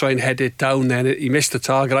just got to try and head it down. Then he missed the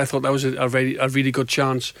target. I thought that was a really good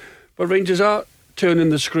chance. But Rangers are turning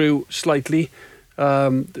the screw slightly.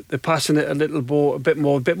 They're passing it a bit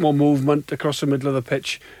more movement across the middle of the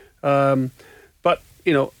pitch. But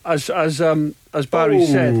as Barry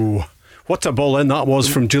said, what a ball in that was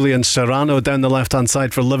from Julian Serrano down the left hand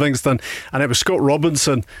side for Livingston, and it was Scott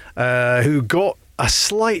Robinson who got a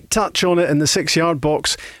slight touch on it in the 6-yard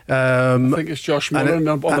box. I think it's Josh Mullen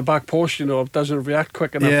on the back post. Doesn't react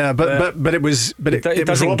quick enough. Yeah, but it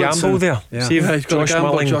doesn't gamble there. Yeah. See if Josh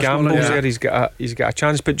Mullen gambles there, he's got a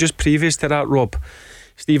chance. But just previous to that, Rob,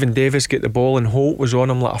 Stephen Davis get the ball and Holt was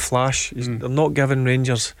on him like a flash. They're not giving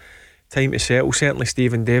Rangers time to settle. Certainly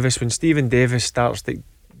Stephen Davis. When Stephen Davis starts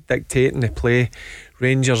dictating the play,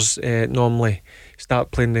 Rangers normally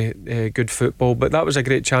start playing the good football. But that was a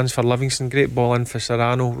great chance for Livingston. Great ball in for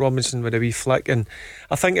Serrano. Robinson with a wee flick, and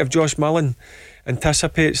I think if Josh Mullen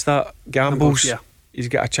anticipates that gambles, he's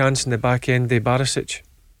got a chance in the back end of Barisic.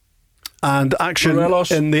 And action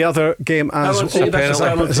Morelos in the other game as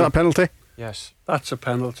well. Is that a penalty? Yes, that's a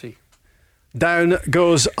penalty. Down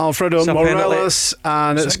goes Alfredo Morelos,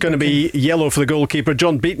 and it's going to be yellow for the goalkeeper.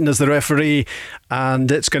 John Beaton is the referee,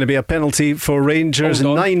 and it's going to be a penalty for Rangers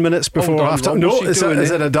 9 minutes before half time. No, is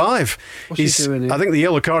it a dive? What's he doing here? I think the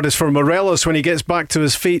yellow card is for Morelos when he gets back to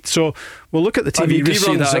his feet. So we'll look at the TV reruns.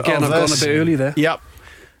 See that again. I've gone a bit early there. Yep.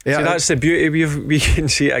 Yeah, see, that's the beauty. We can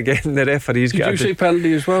see it again. The referee's got. Did you see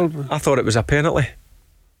penalty as well? I thought it was a penalty.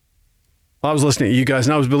 I was listening to you guys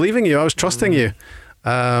and I was believing you. I was trusting you.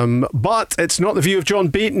 But it's not the view of John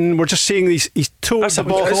Beaton. We're just seeing he's toed the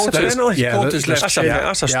ball.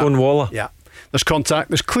 That's a stone waller. Yeah, there's contact.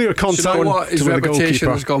 There's clear contact. So what? His reputation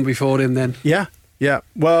has gone before him then. Yeah.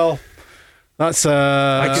 Well, that's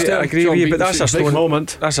I agree with you, but that's a stone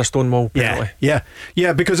moment. That's a stone wall penalty.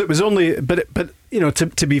 Yeah. Because it was only, but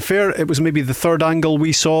to be fair, it was maybe the third angle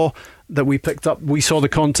we saw that we picked up. We saw the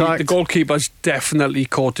contact. The goalkeeper's definitely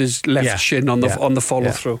caught his left shin on the follow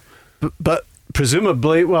through. But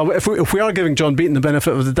presumably, well, if we are giving John Beaton the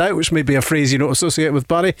benefit of the doubt, which may be a phrase you don't associate with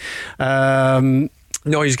Barry. No,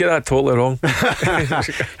 he's got that totally wrong.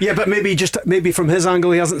 Yeah, but maybe from his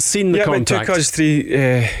angle he hasn't seen the contact. But it took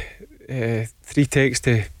us three takes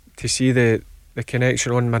to see the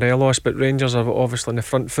connection on Morelos, but Rangers are obviously on the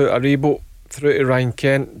front foot. Aribo through to Ryan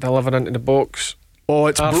Kent, delivering into the box. Oh,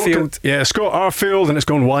 it's Arfield. Yeah, Scott Arfield, and it's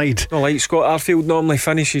gone wide. No, like Scott Arfield normally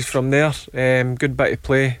finishes from there. Good bit of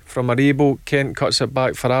play from Aribo. Kent cuts it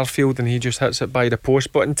back for Arfield, and he just hits it by the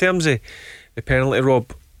post. But in terms of the penalty,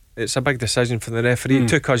 Rob, it's a big decision for the referee. It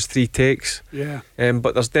took us 3 takes. Yeah.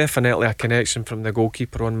 But there's definitely a connection from the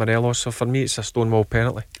goalkeeper on Morelos. So for me, it's a stonewall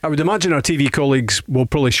penalty. I would imagine our TV colleagues will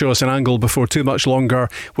probably show us an angle before too much longer,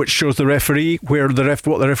 which shows the referee what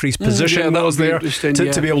the referee's position was there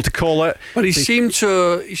to be able to call it. But he seemed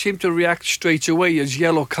to react straight away. His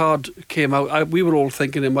yellow card came out. We were all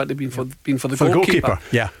thinking it might have been for the goalkeeper.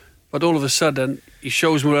 Yeah. But all of a sudden, he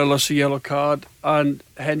shows Morelos a yellow card, and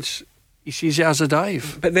hence he sees it as a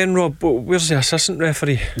dive. But then, Rob, where's the assistant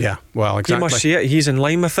referee? Yeah, well, exactly. He must see it. He's in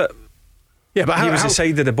line with it. Yeah, but he was the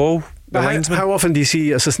side of the ball. The linesman. How often do you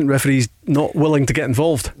see assistant referees not willing to get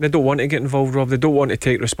involved? They don't want to get involved, Rob. They don't want to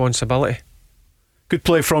take responsibility. Good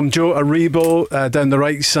play from Joe Aribo down the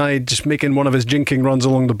right side, just making one of his jinking runs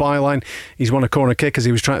along the byline. He's won a corner kick as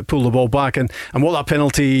he was trying to pull the ball back, and what that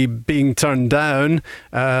penalty being turned down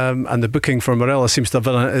and the booking for Morelos seems to have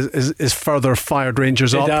done is further fired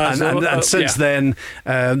Rangers up, and since then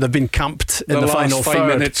they've been camped in the final 5 third,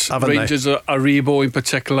 minutes. haven't Rangers, Aribo in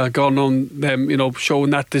particular, gone on them,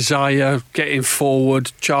 showing that desire, getting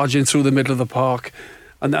forward, charging through the middle of the park,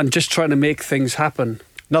 and just trying to make things happen.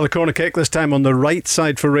 Another corner kick, this time on the right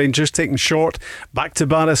side for Rangers, taken short, back to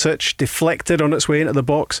Barisic, deflected on its way into the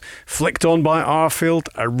box, flicked on by Arfield,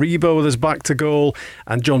 Aribo with his back to goal,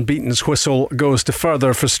 and John Beaton's whistle goes to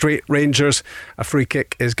further frustrate Rangers. A free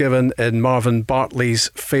kick is given in Marvin Bartley's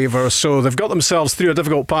favour, so they've got themselves through a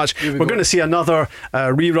difficult patch. We're going to see another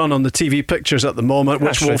rerun on the TV pictures at the moment,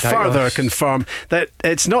 which will further confirm that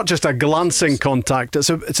it's not just a glancing contact. It's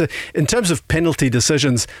a in terms of penalty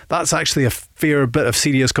decisions, that's actually a fair bit of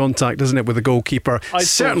serious contact, isn't it, with the goalkeeper?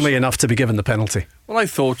 Certainly enough to be given the penalty. Well, I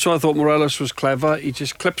thought so. I thought Morelos was clever. He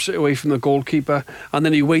just clips it away from the goalkeeper, and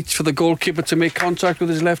then he waits for the goalkeeper to make contact with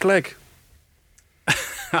his left leg.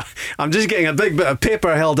 I'm just getting a big bit of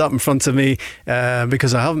paper held up in front of me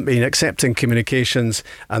because I haven't been accepting communications,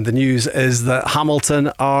 and the news is that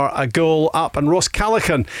Hamilton are a goal up, and Ross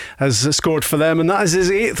Callaghan has scored for them, and that is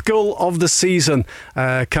his 8th goal of the season.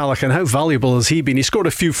 Callaghan, how valuable has he been? He scored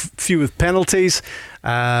a few with penalties,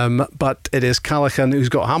 but it is Callaghan who's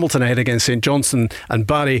got Hamilton ahead against St Johnstone, and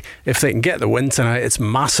Barry, if they can get the win tonight, it's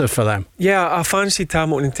massive for them. Yeah, I fancied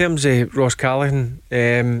Hamilton in terms of Ross Callaghan.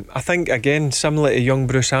 I think again, similar to young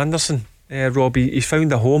Bruce Anderson, Robbie, he's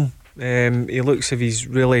found a home. He looks as if he's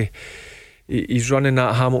running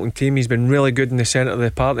that Hamilton team. He's been really good in the centre of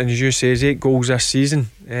the park, and as you say, he's 8 goals this season.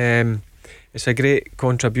 It's a great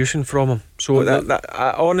contribution from him. So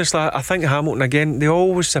honestly, I think Hamilton again, they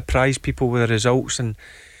always surprise people with the results, and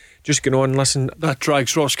just going on, listen, that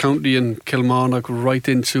drags Ross County and Kilmarnock right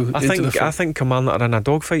into I think Kilmarnock are in a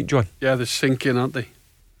dogfight, John. Yeah, they're sinking, aren't they?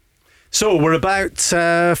 So we're about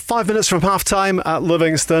 5 minutes from half time at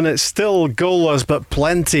Livingston. It's still goalless, but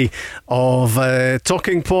plenty of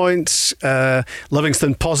talking points.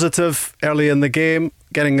 Livingston positive early in the game,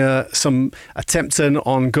 getting some attempts in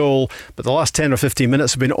on goal, but the last 10 or 15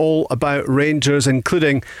 minutes have been all about Rangers,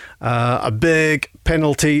 including a big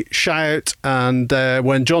penalty shout, and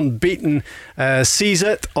when John Beaton sees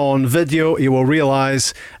it on video, he will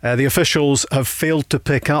realise the officials have failed to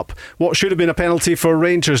pick up what should have been a penalty for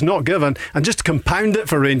Rangers, not given, and just to compound it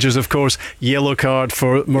for Rangers, of course, yellow card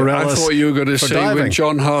for Morelos. I thought you were going to say diving. When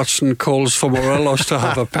John Hartson calls for Morelos to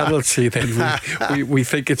have a penalty, then we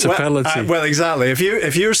think it's a penalty. Well, exactly.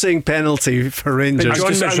 If you're saying penalty for Rangers,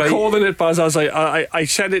 I'm calling it, Baz, as I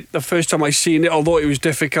said it the first time I seen it, although it was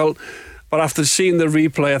difficult. But after seeing the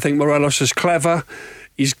replay, I think Morelos is clever.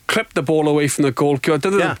 He's clipped the ball away from the goalkeeper.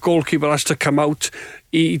 The goalkeeper has to come out.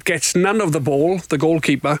 He gets none of the ball, the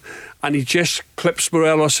goalkeeper, and he just clips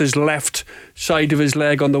Morelos' left side of his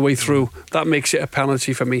leg on the way through. That makes it a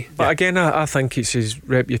penalty for me. But again, I think it's his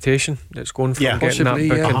reputation that's going for him getting possibly,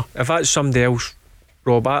 that booking. yeah. If that's somebody else,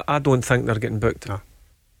 Rob, I don't think they're getting booked.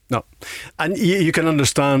 No. And you can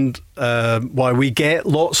understand why we get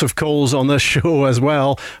lots of calls on this show as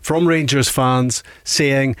well from Rangers fans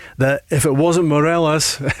saying that if it wasn't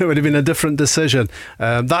Morelos, it would have been a different decision.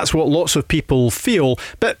 That's what lots of people feel.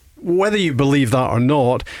 But whether you believe that or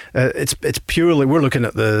not, it's purely, we're looking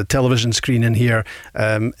at the television screen in here.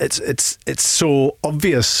 It's so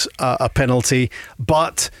obvious a penalty.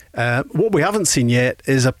 But what we haven't seen yet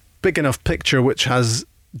is a big enough picture which has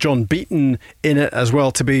John Beaton in it as well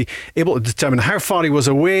to be able to determine how far he was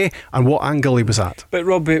away and what angle he was at. But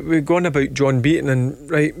Rob, we're going about John Beaton, and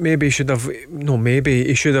right, maybe he should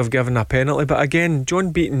have given a penalty, but again,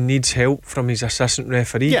 John Beaton needs help from his assistant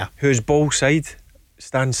referee, who's ball side,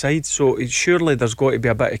 stand side, so surely there's got to be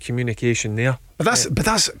a bit of communication there. But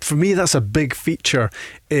that's for me, that's a big feature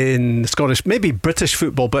in Scottish, maybe British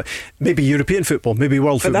football, but maybe European football, maybe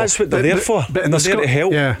world football. But that's what they're there for. But they're there to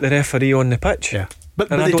help the referee on the pitch. Yeah.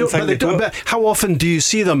 But they don't. But how often do you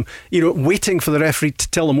see them, waiting for the referee to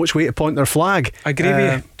tell them which way to point their flag? I agree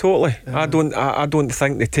with you totally. I don't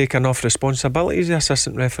think they take enough responsibilities, the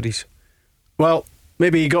assistant referees. Well,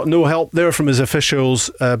 maybe he got no help there from his officials,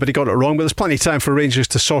 but he got it wrong. But there's plenty of time for Rangers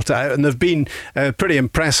to sort it out, and they've been pretty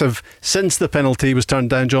impressive since the penalty was turned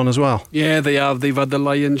down, John, as well. Yeah, they have. They've had the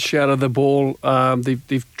lion's share of the ball.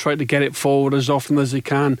 They've tried to get it forward as often as they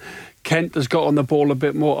can. Kent has got on the ball a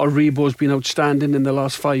bit more. Aribo's been outstanding in the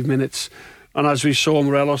last 5 minutes, and as we saw,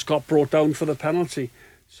 Morelos got brought down for the penalty.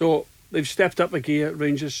 So they've stepped up a gear,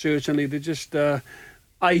 Rangers, certainly. They just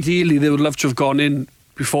ideally they would love to have gone in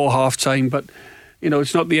before half time, but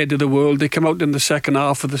it's not the end of the world. They come out in the second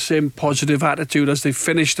half with the same positive attitude as they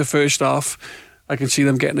finished the first half. I can see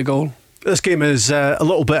them getting a goal. This game is a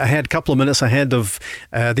little bit ahead, couple of minutes ahead of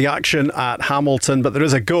the action at Hamilton, but there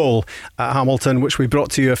is a goal at Hamilton which we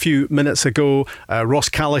brought to you a few minutes ago. Ross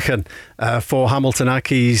Callaghan for Hamilton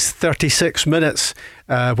Accies, 36 minutes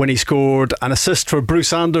when he scored an assist for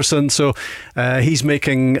Bruce Anderson, so he's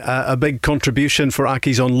making a big contribution for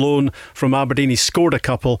Accies on loan from Aberdeen. He scored a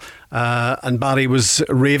couple, and Barry was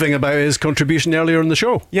raving about his contribution earlier in the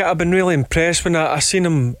show. Yeah, I've been really impressed when I seen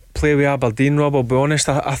him play with Aberdeen, Rob. I'll be honest,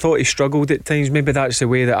 I thought he struggled at times. Maybe that's the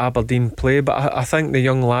way that Aberdeen play, but I think the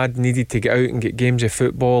young lad needed to get out and get games of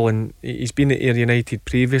football, and he's been at Ayr United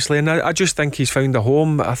previously, and I just think he's found a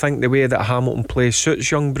home. I think the way that Hamilton plays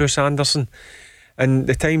suits young Bruce Anderson, and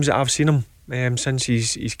the times that I've seen him since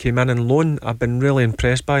he's came in on loan, I've been really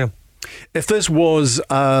impressed by him. If this was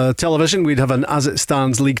television, we'd have an as it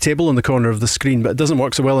stands league table in the corner of the screen, but it doesn't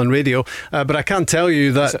work so well on radio. But I can tell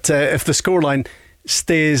you that if the scoreline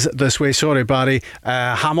stays this way, sorry Barry,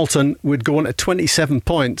 Hamilton would go on to 27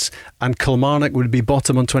 points and Kilmarnock would be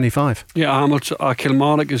bottom on 25. Yeah, Hamilton,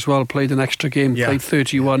 Kilmarnock as well played an extra game, played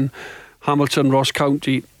 31. Hamilton, Ross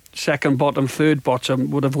County, second bottom, third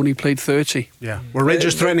bottom, would have only played 30. Yeah. Were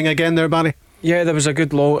Rangers threatening again there, Barry? Yeah, there was a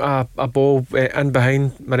good long a ball in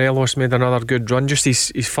behind. Morelos made another good run. Just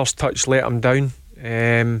his first touch let him down.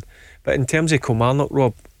 But in terms of Kilmarnock,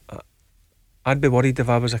 Rob, I'd be worried if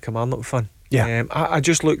I was a Kilmarnock fan. Yeah. I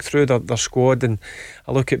just look through their squad, and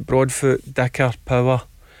I look at Broadfoot, Dicker, Power,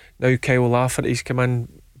 now Kyle Lafferty's come in,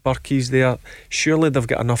 Burkey's there. Surely they've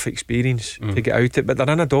got enough experience to get out it, but they're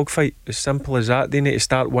in a dogfight, as simple as that. They need to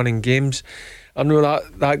start winning games. I know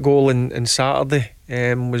that goal in Saturday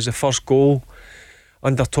was the first goal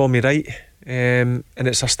under Tommy Wright, and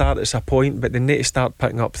it's a start, it's a point, but they need to start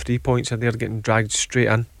picking up 3 points or they're getting dragged straight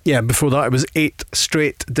in. Yeah, before that it was 8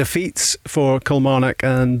 straight defeats for Kilmarnock,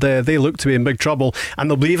 and they look to be in big trouble, and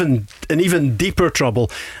they'll be in even deeper trouble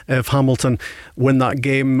if Hamilton win that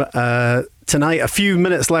game tonight. A few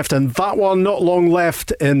minutes left in that one, not long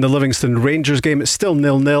left in the Livingston Rangers game. It's still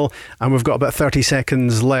 0-0, and we've got about 30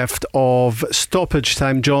 seconds left of stoppage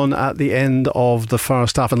time, John, at the end of the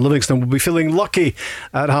first half, and Livingston will be feeling lucky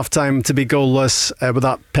at half time to be goalless with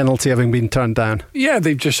that penalty having been turned down. Yeah,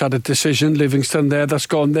 they've just had a decision, Livingston, there that's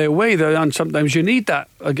gone their way, and sometimes you need that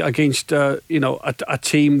against a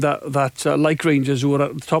team that like Rangers, who are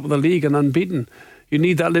at the top of the league and unbeaten. You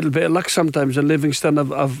need that little bit of luck sometimes, and Livingston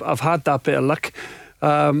have had that bit of luck,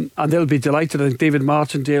 and they'll be delighted. I think David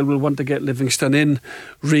Martindale will want to get Livingston in,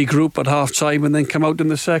 regroup at half time, and then come out in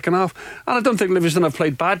the second half. And I don't think Livingston have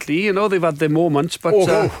played badly. They've had their moments, but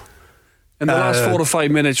in the last 4 or 5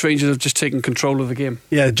 minutes, Rangers have just taken control of the game.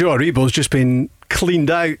 Yeah, Joe Aribo's just been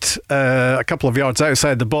cleaned out a couple of yards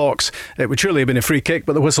outside the box. It would surely have been a free kick,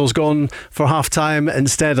 but the whistle's gone for half time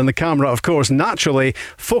instead, and the camera of course naturally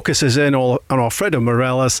focuses in on Alfredo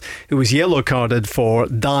Morelos, who was yellow carded for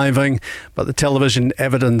diving, but the television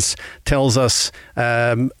evidence tells us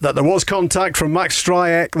that there was contact from Max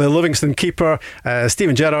Stryek, the Livingston keeper.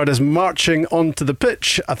 Stephen Gerrard is marching onto the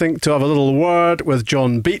pitch, I think, to have a little word with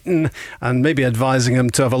John Beaton and maybe advising him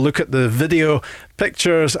to have a look at the video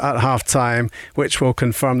pictures at half time, which will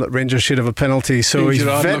confirm that Rangers should have a penalty. So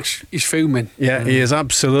he's fuming. Yeah, he is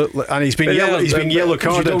absolutely, and he's been yellow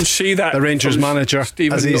carded. You don't see that. The Rangers manager,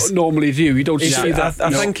 Stephen normally do. You don't see that.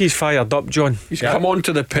 I think he's fired up, John. He's come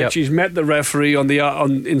onto the pitch. He's met the referee on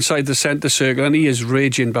inside the centre circle, and he is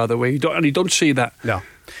raging. By the way, you don't see that. No.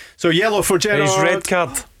 So yellow for Gerrard. He's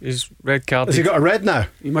red card. Has he got a red now?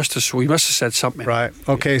 He must have said something. Right.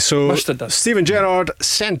 Okay. So Stephen Gerrard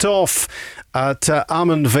sent off at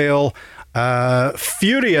Almond Vale,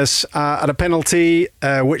 furious at a penalty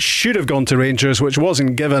which should have gone to Rangers, which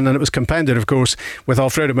wasn't given, and it was compounded, of course, with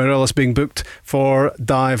Alfredo Morelos being booked for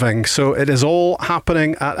diving. So it is all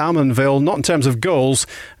happening at Almond Vale, not in terms of goals,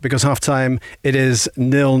 because half time it is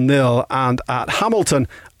 0-0, and at Hamilton,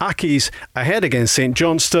 Accies ahead against St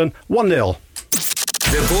Johnstone 1-0.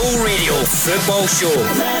 The Go Radio Football Show.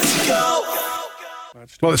 Let's go!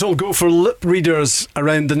 Well, it's all go for lip readers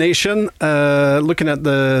around the nation, looking at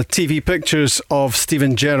the TV pictures of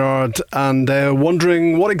Steven Gerrard and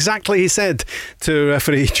wondering what exactly he said to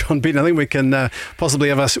referee John Beaton. I think we can possibly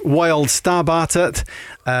have a wild stab at it.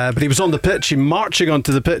 But he was on the pitch, he marching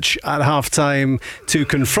onto the pitch at half-time to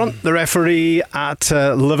confront the referee at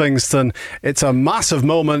Livingston. It's a massive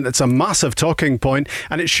moment, it's a massive talking point,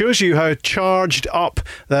 and it shows you how charged up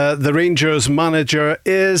the Rangers manager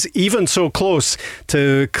is, even so close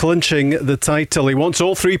to clinching the title. He wants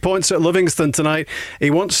all 3 points at Livingston tonight. He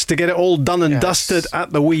wants to get it all done and dusted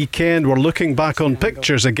at the weekend. We're looking back on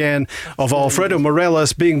pictures again of Alfredo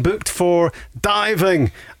Morelos being booked for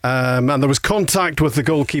diving. And there was contact with the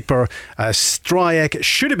goalkeeper. Strike. It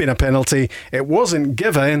should have been a penalty. It wasn't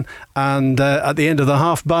given. And at the end of the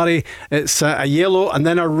half, Barry, it's a yellow and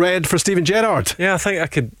then a red for Steven Gerrard. Yeah, I think I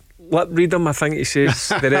could lip read him. I think he says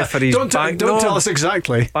the referee's don't tell us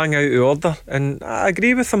exactly. Bang out the order. And I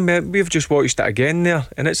agree with him. We've just watched it again there,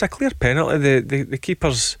 and it's a clear penalty. The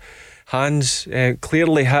keeper's hands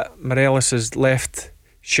clearly hit Morelos' left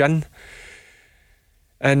shin.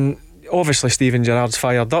 And obviously Steven Gerrard's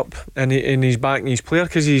fired up, and he's backing his player,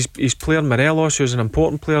 because his player Morelos, who's an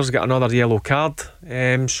important player, has got another yellow card.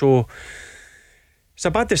 So it's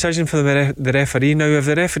a bad decision for the referee. Now, if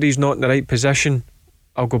the referee's not in the right position,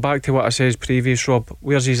 I'll go back to what I said previous, Rob.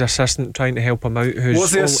 Where's his assistant trying to help him out?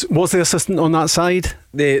 Was the assistant on that side?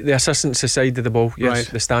 The assistant's the side of the ball, yes, right.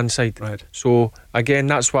 The stand side. Right. So again,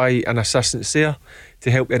 that's why an assistant's there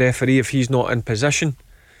to help the referee if he's not in position.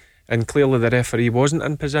 And clearly the referee wasn't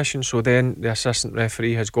in position, so then the assistant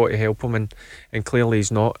referee has got to help him, and clearly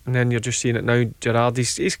he's not. And then you're just seeing it now. Gerrard,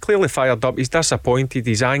 he's clearly fired up, he's disappointed,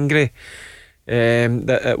 he's angry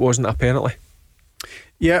that it wasn't a penalty.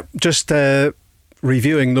 Yeah, just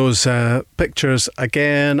reviewing those pictures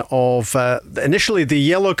again of initially the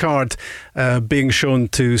yellow card being shown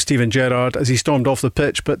to Steven Gerrard as he stormed off the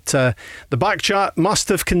pitch, but the back chat must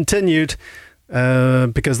have continued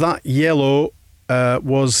because that yellow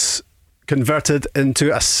was converted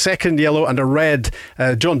into a second yellow and a red.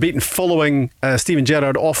 John Beaton following Steven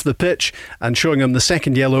Gerrard off the pitch and showing him the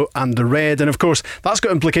second yellow and the red. And of course that's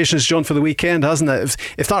got implications, John, for the weekend, hasn't it?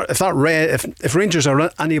 If Rangers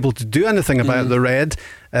are unable to do anything about the red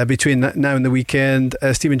between now and the weekend,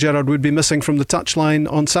 Steven Gerrard would be missing from the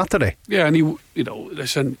touchline on Saturday. Yeah, and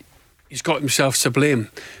listen, he's got himself to blame,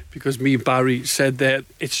 because me and Barry said that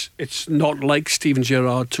it's not like Steven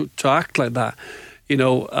Gerrard to act like that.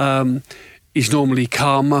 He's normally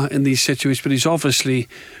calmer in these situations, but he's obviously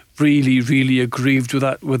really, really aggrieved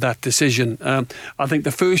with that decision. I think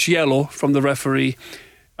the first yellow from the referee,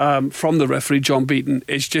 John Beaton,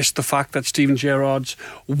 is just the fact that Steven Gerrard's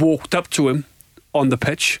walked up to him on the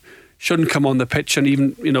pitch, shouldn't come on the pitch, and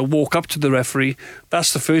even walk up to the referee.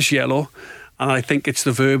 That's the first yellow. And I think it's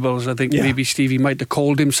the verbals. I think maybe Stevie might have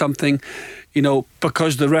called him something,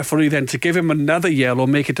 because the referee then to give him another yellow,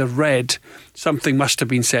 make it a red, something must have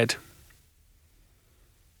been said.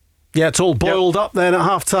 Yeah, it's all boiled up then at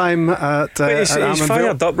half time at he's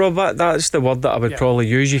fired up, Rob. That's the word that I would probably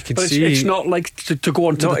use. You could see it's not like to go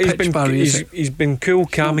onto the pitch, Barry. He's been cool,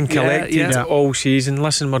 calm and collected all season.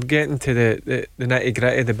 Listen, we're getting to the nitty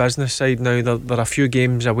gritty, the business side now. They're a few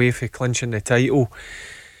games away from clinching the title.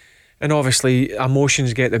 And obviously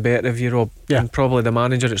emotions get the better of you, Rob. And probably the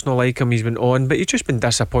manager, it's not like him, he's been on, but he's just been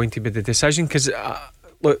disappointed with the decision, because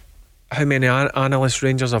look how many analysts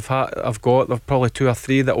Rangers have got. There's probably 2 or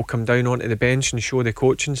 3 that will come down onto the bench and show the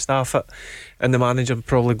coaching staff it, and the manager will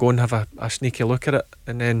probably go and have a sneaky look at it,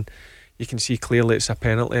 and then you can see clearly it's a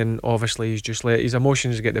penalty, and obviously he's just let his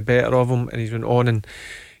emotions get the better of him, and he's been on and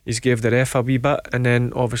he's gave the ref a wee bit, and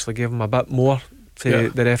then obviously gave him a bit more to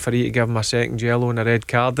the referee to give him a second yellow and a red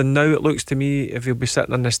card. And now it looks to me if he'll be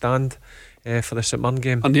sitting in the stand for the St Mirren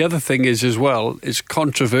game. And the other thing is as well, it's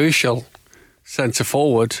controversial centre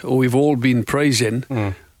forward, who we've all been praising,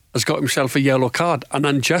 has got himself a yellow card, an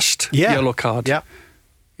unjust yellow card.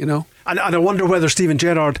 And I wonder whether Steven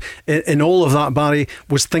Gerrard in all of that, Barry,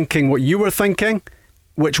 was thinking what you were thinking,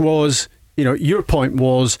 which was, your point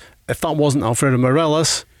was, if that wasn't Alfredo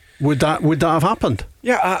Morelos, would that have happened?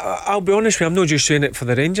 Yeah, I'll be honest with you, I'm not just saying it for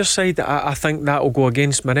the Rangers side. I think that will go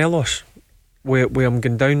against Morelos, where I'm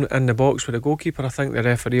going down in the box with the goalkeeper. I think the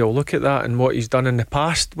referee will look at that and what he's done in the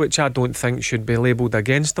past, which I don't think should be labelled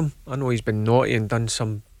against him. I know he's been naughty and done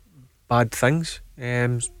some bad things,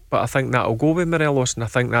 but I think that will go with Morelos, and I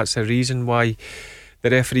think that's the reason why the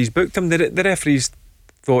referees booked him. The referees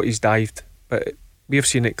thought he's dived, but we've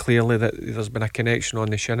seen it clearly that there's been a connection on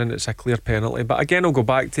the shin, and it's a clear penalty. But again, I'll go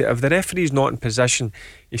back to it. If the referee's not in position,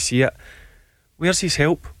 you see it, Where's his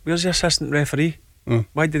help? Where's the assistant referee?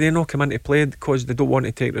 Why do they not come into play? Because they don't want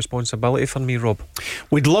to take responsibility for me, Rob.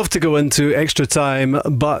 We'd love to go into extra time,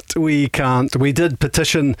 but we can't. We did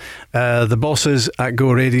petition the bosses at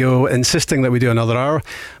Go Radio insisting that we do another hour,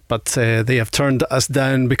 but they have turned us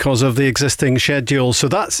down because of the existing schedule. So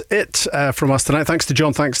that's it from us tonight. Thanks to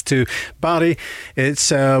John, thanks to Barry. It's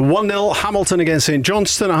 1-0 Hamilton against St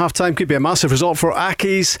Johnstone at half time. Could be a massive result for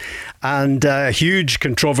Accies, and huge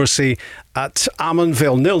controversy at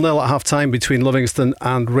Ammonvale. 0-0 at half time between Livingston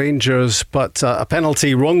and Rangers, but a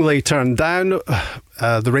penalty wrongly turned down.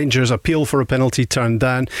 The Rangers appeal for a penalty turned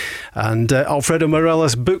down, and Alfredo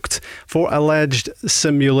Morelos booked for alleged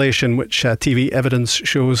simulation, which TV evidence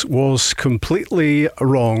shows was completely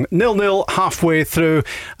wrong. 0-0 halfway through,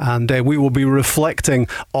 and we will be reflecting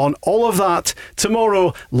on all of that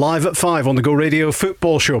tomorrow live at 5 on the Go Radio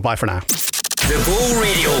Football Show. Bye for now. The Go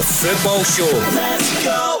Radio Football Show. Let's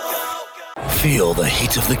go! Feel the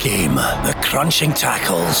heat of the game, the crunching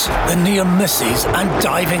tackles, the near misses and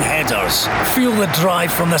diving headers. Feel the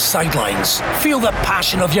drive from the sidelines. Feel the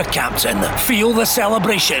passion of your captain. Feel the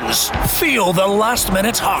celebrations. Feel the last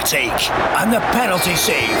minute heartache. And the penalty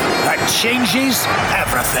save that changes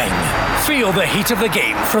everything. Feel the heat of the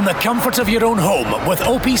game from the comfort of your own home with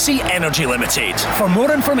OPC Energy Limited. For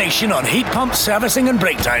more information on heat pump servicing and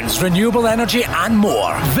breakdowns, renewable energy and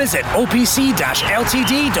more, visit opc-ltd.uk.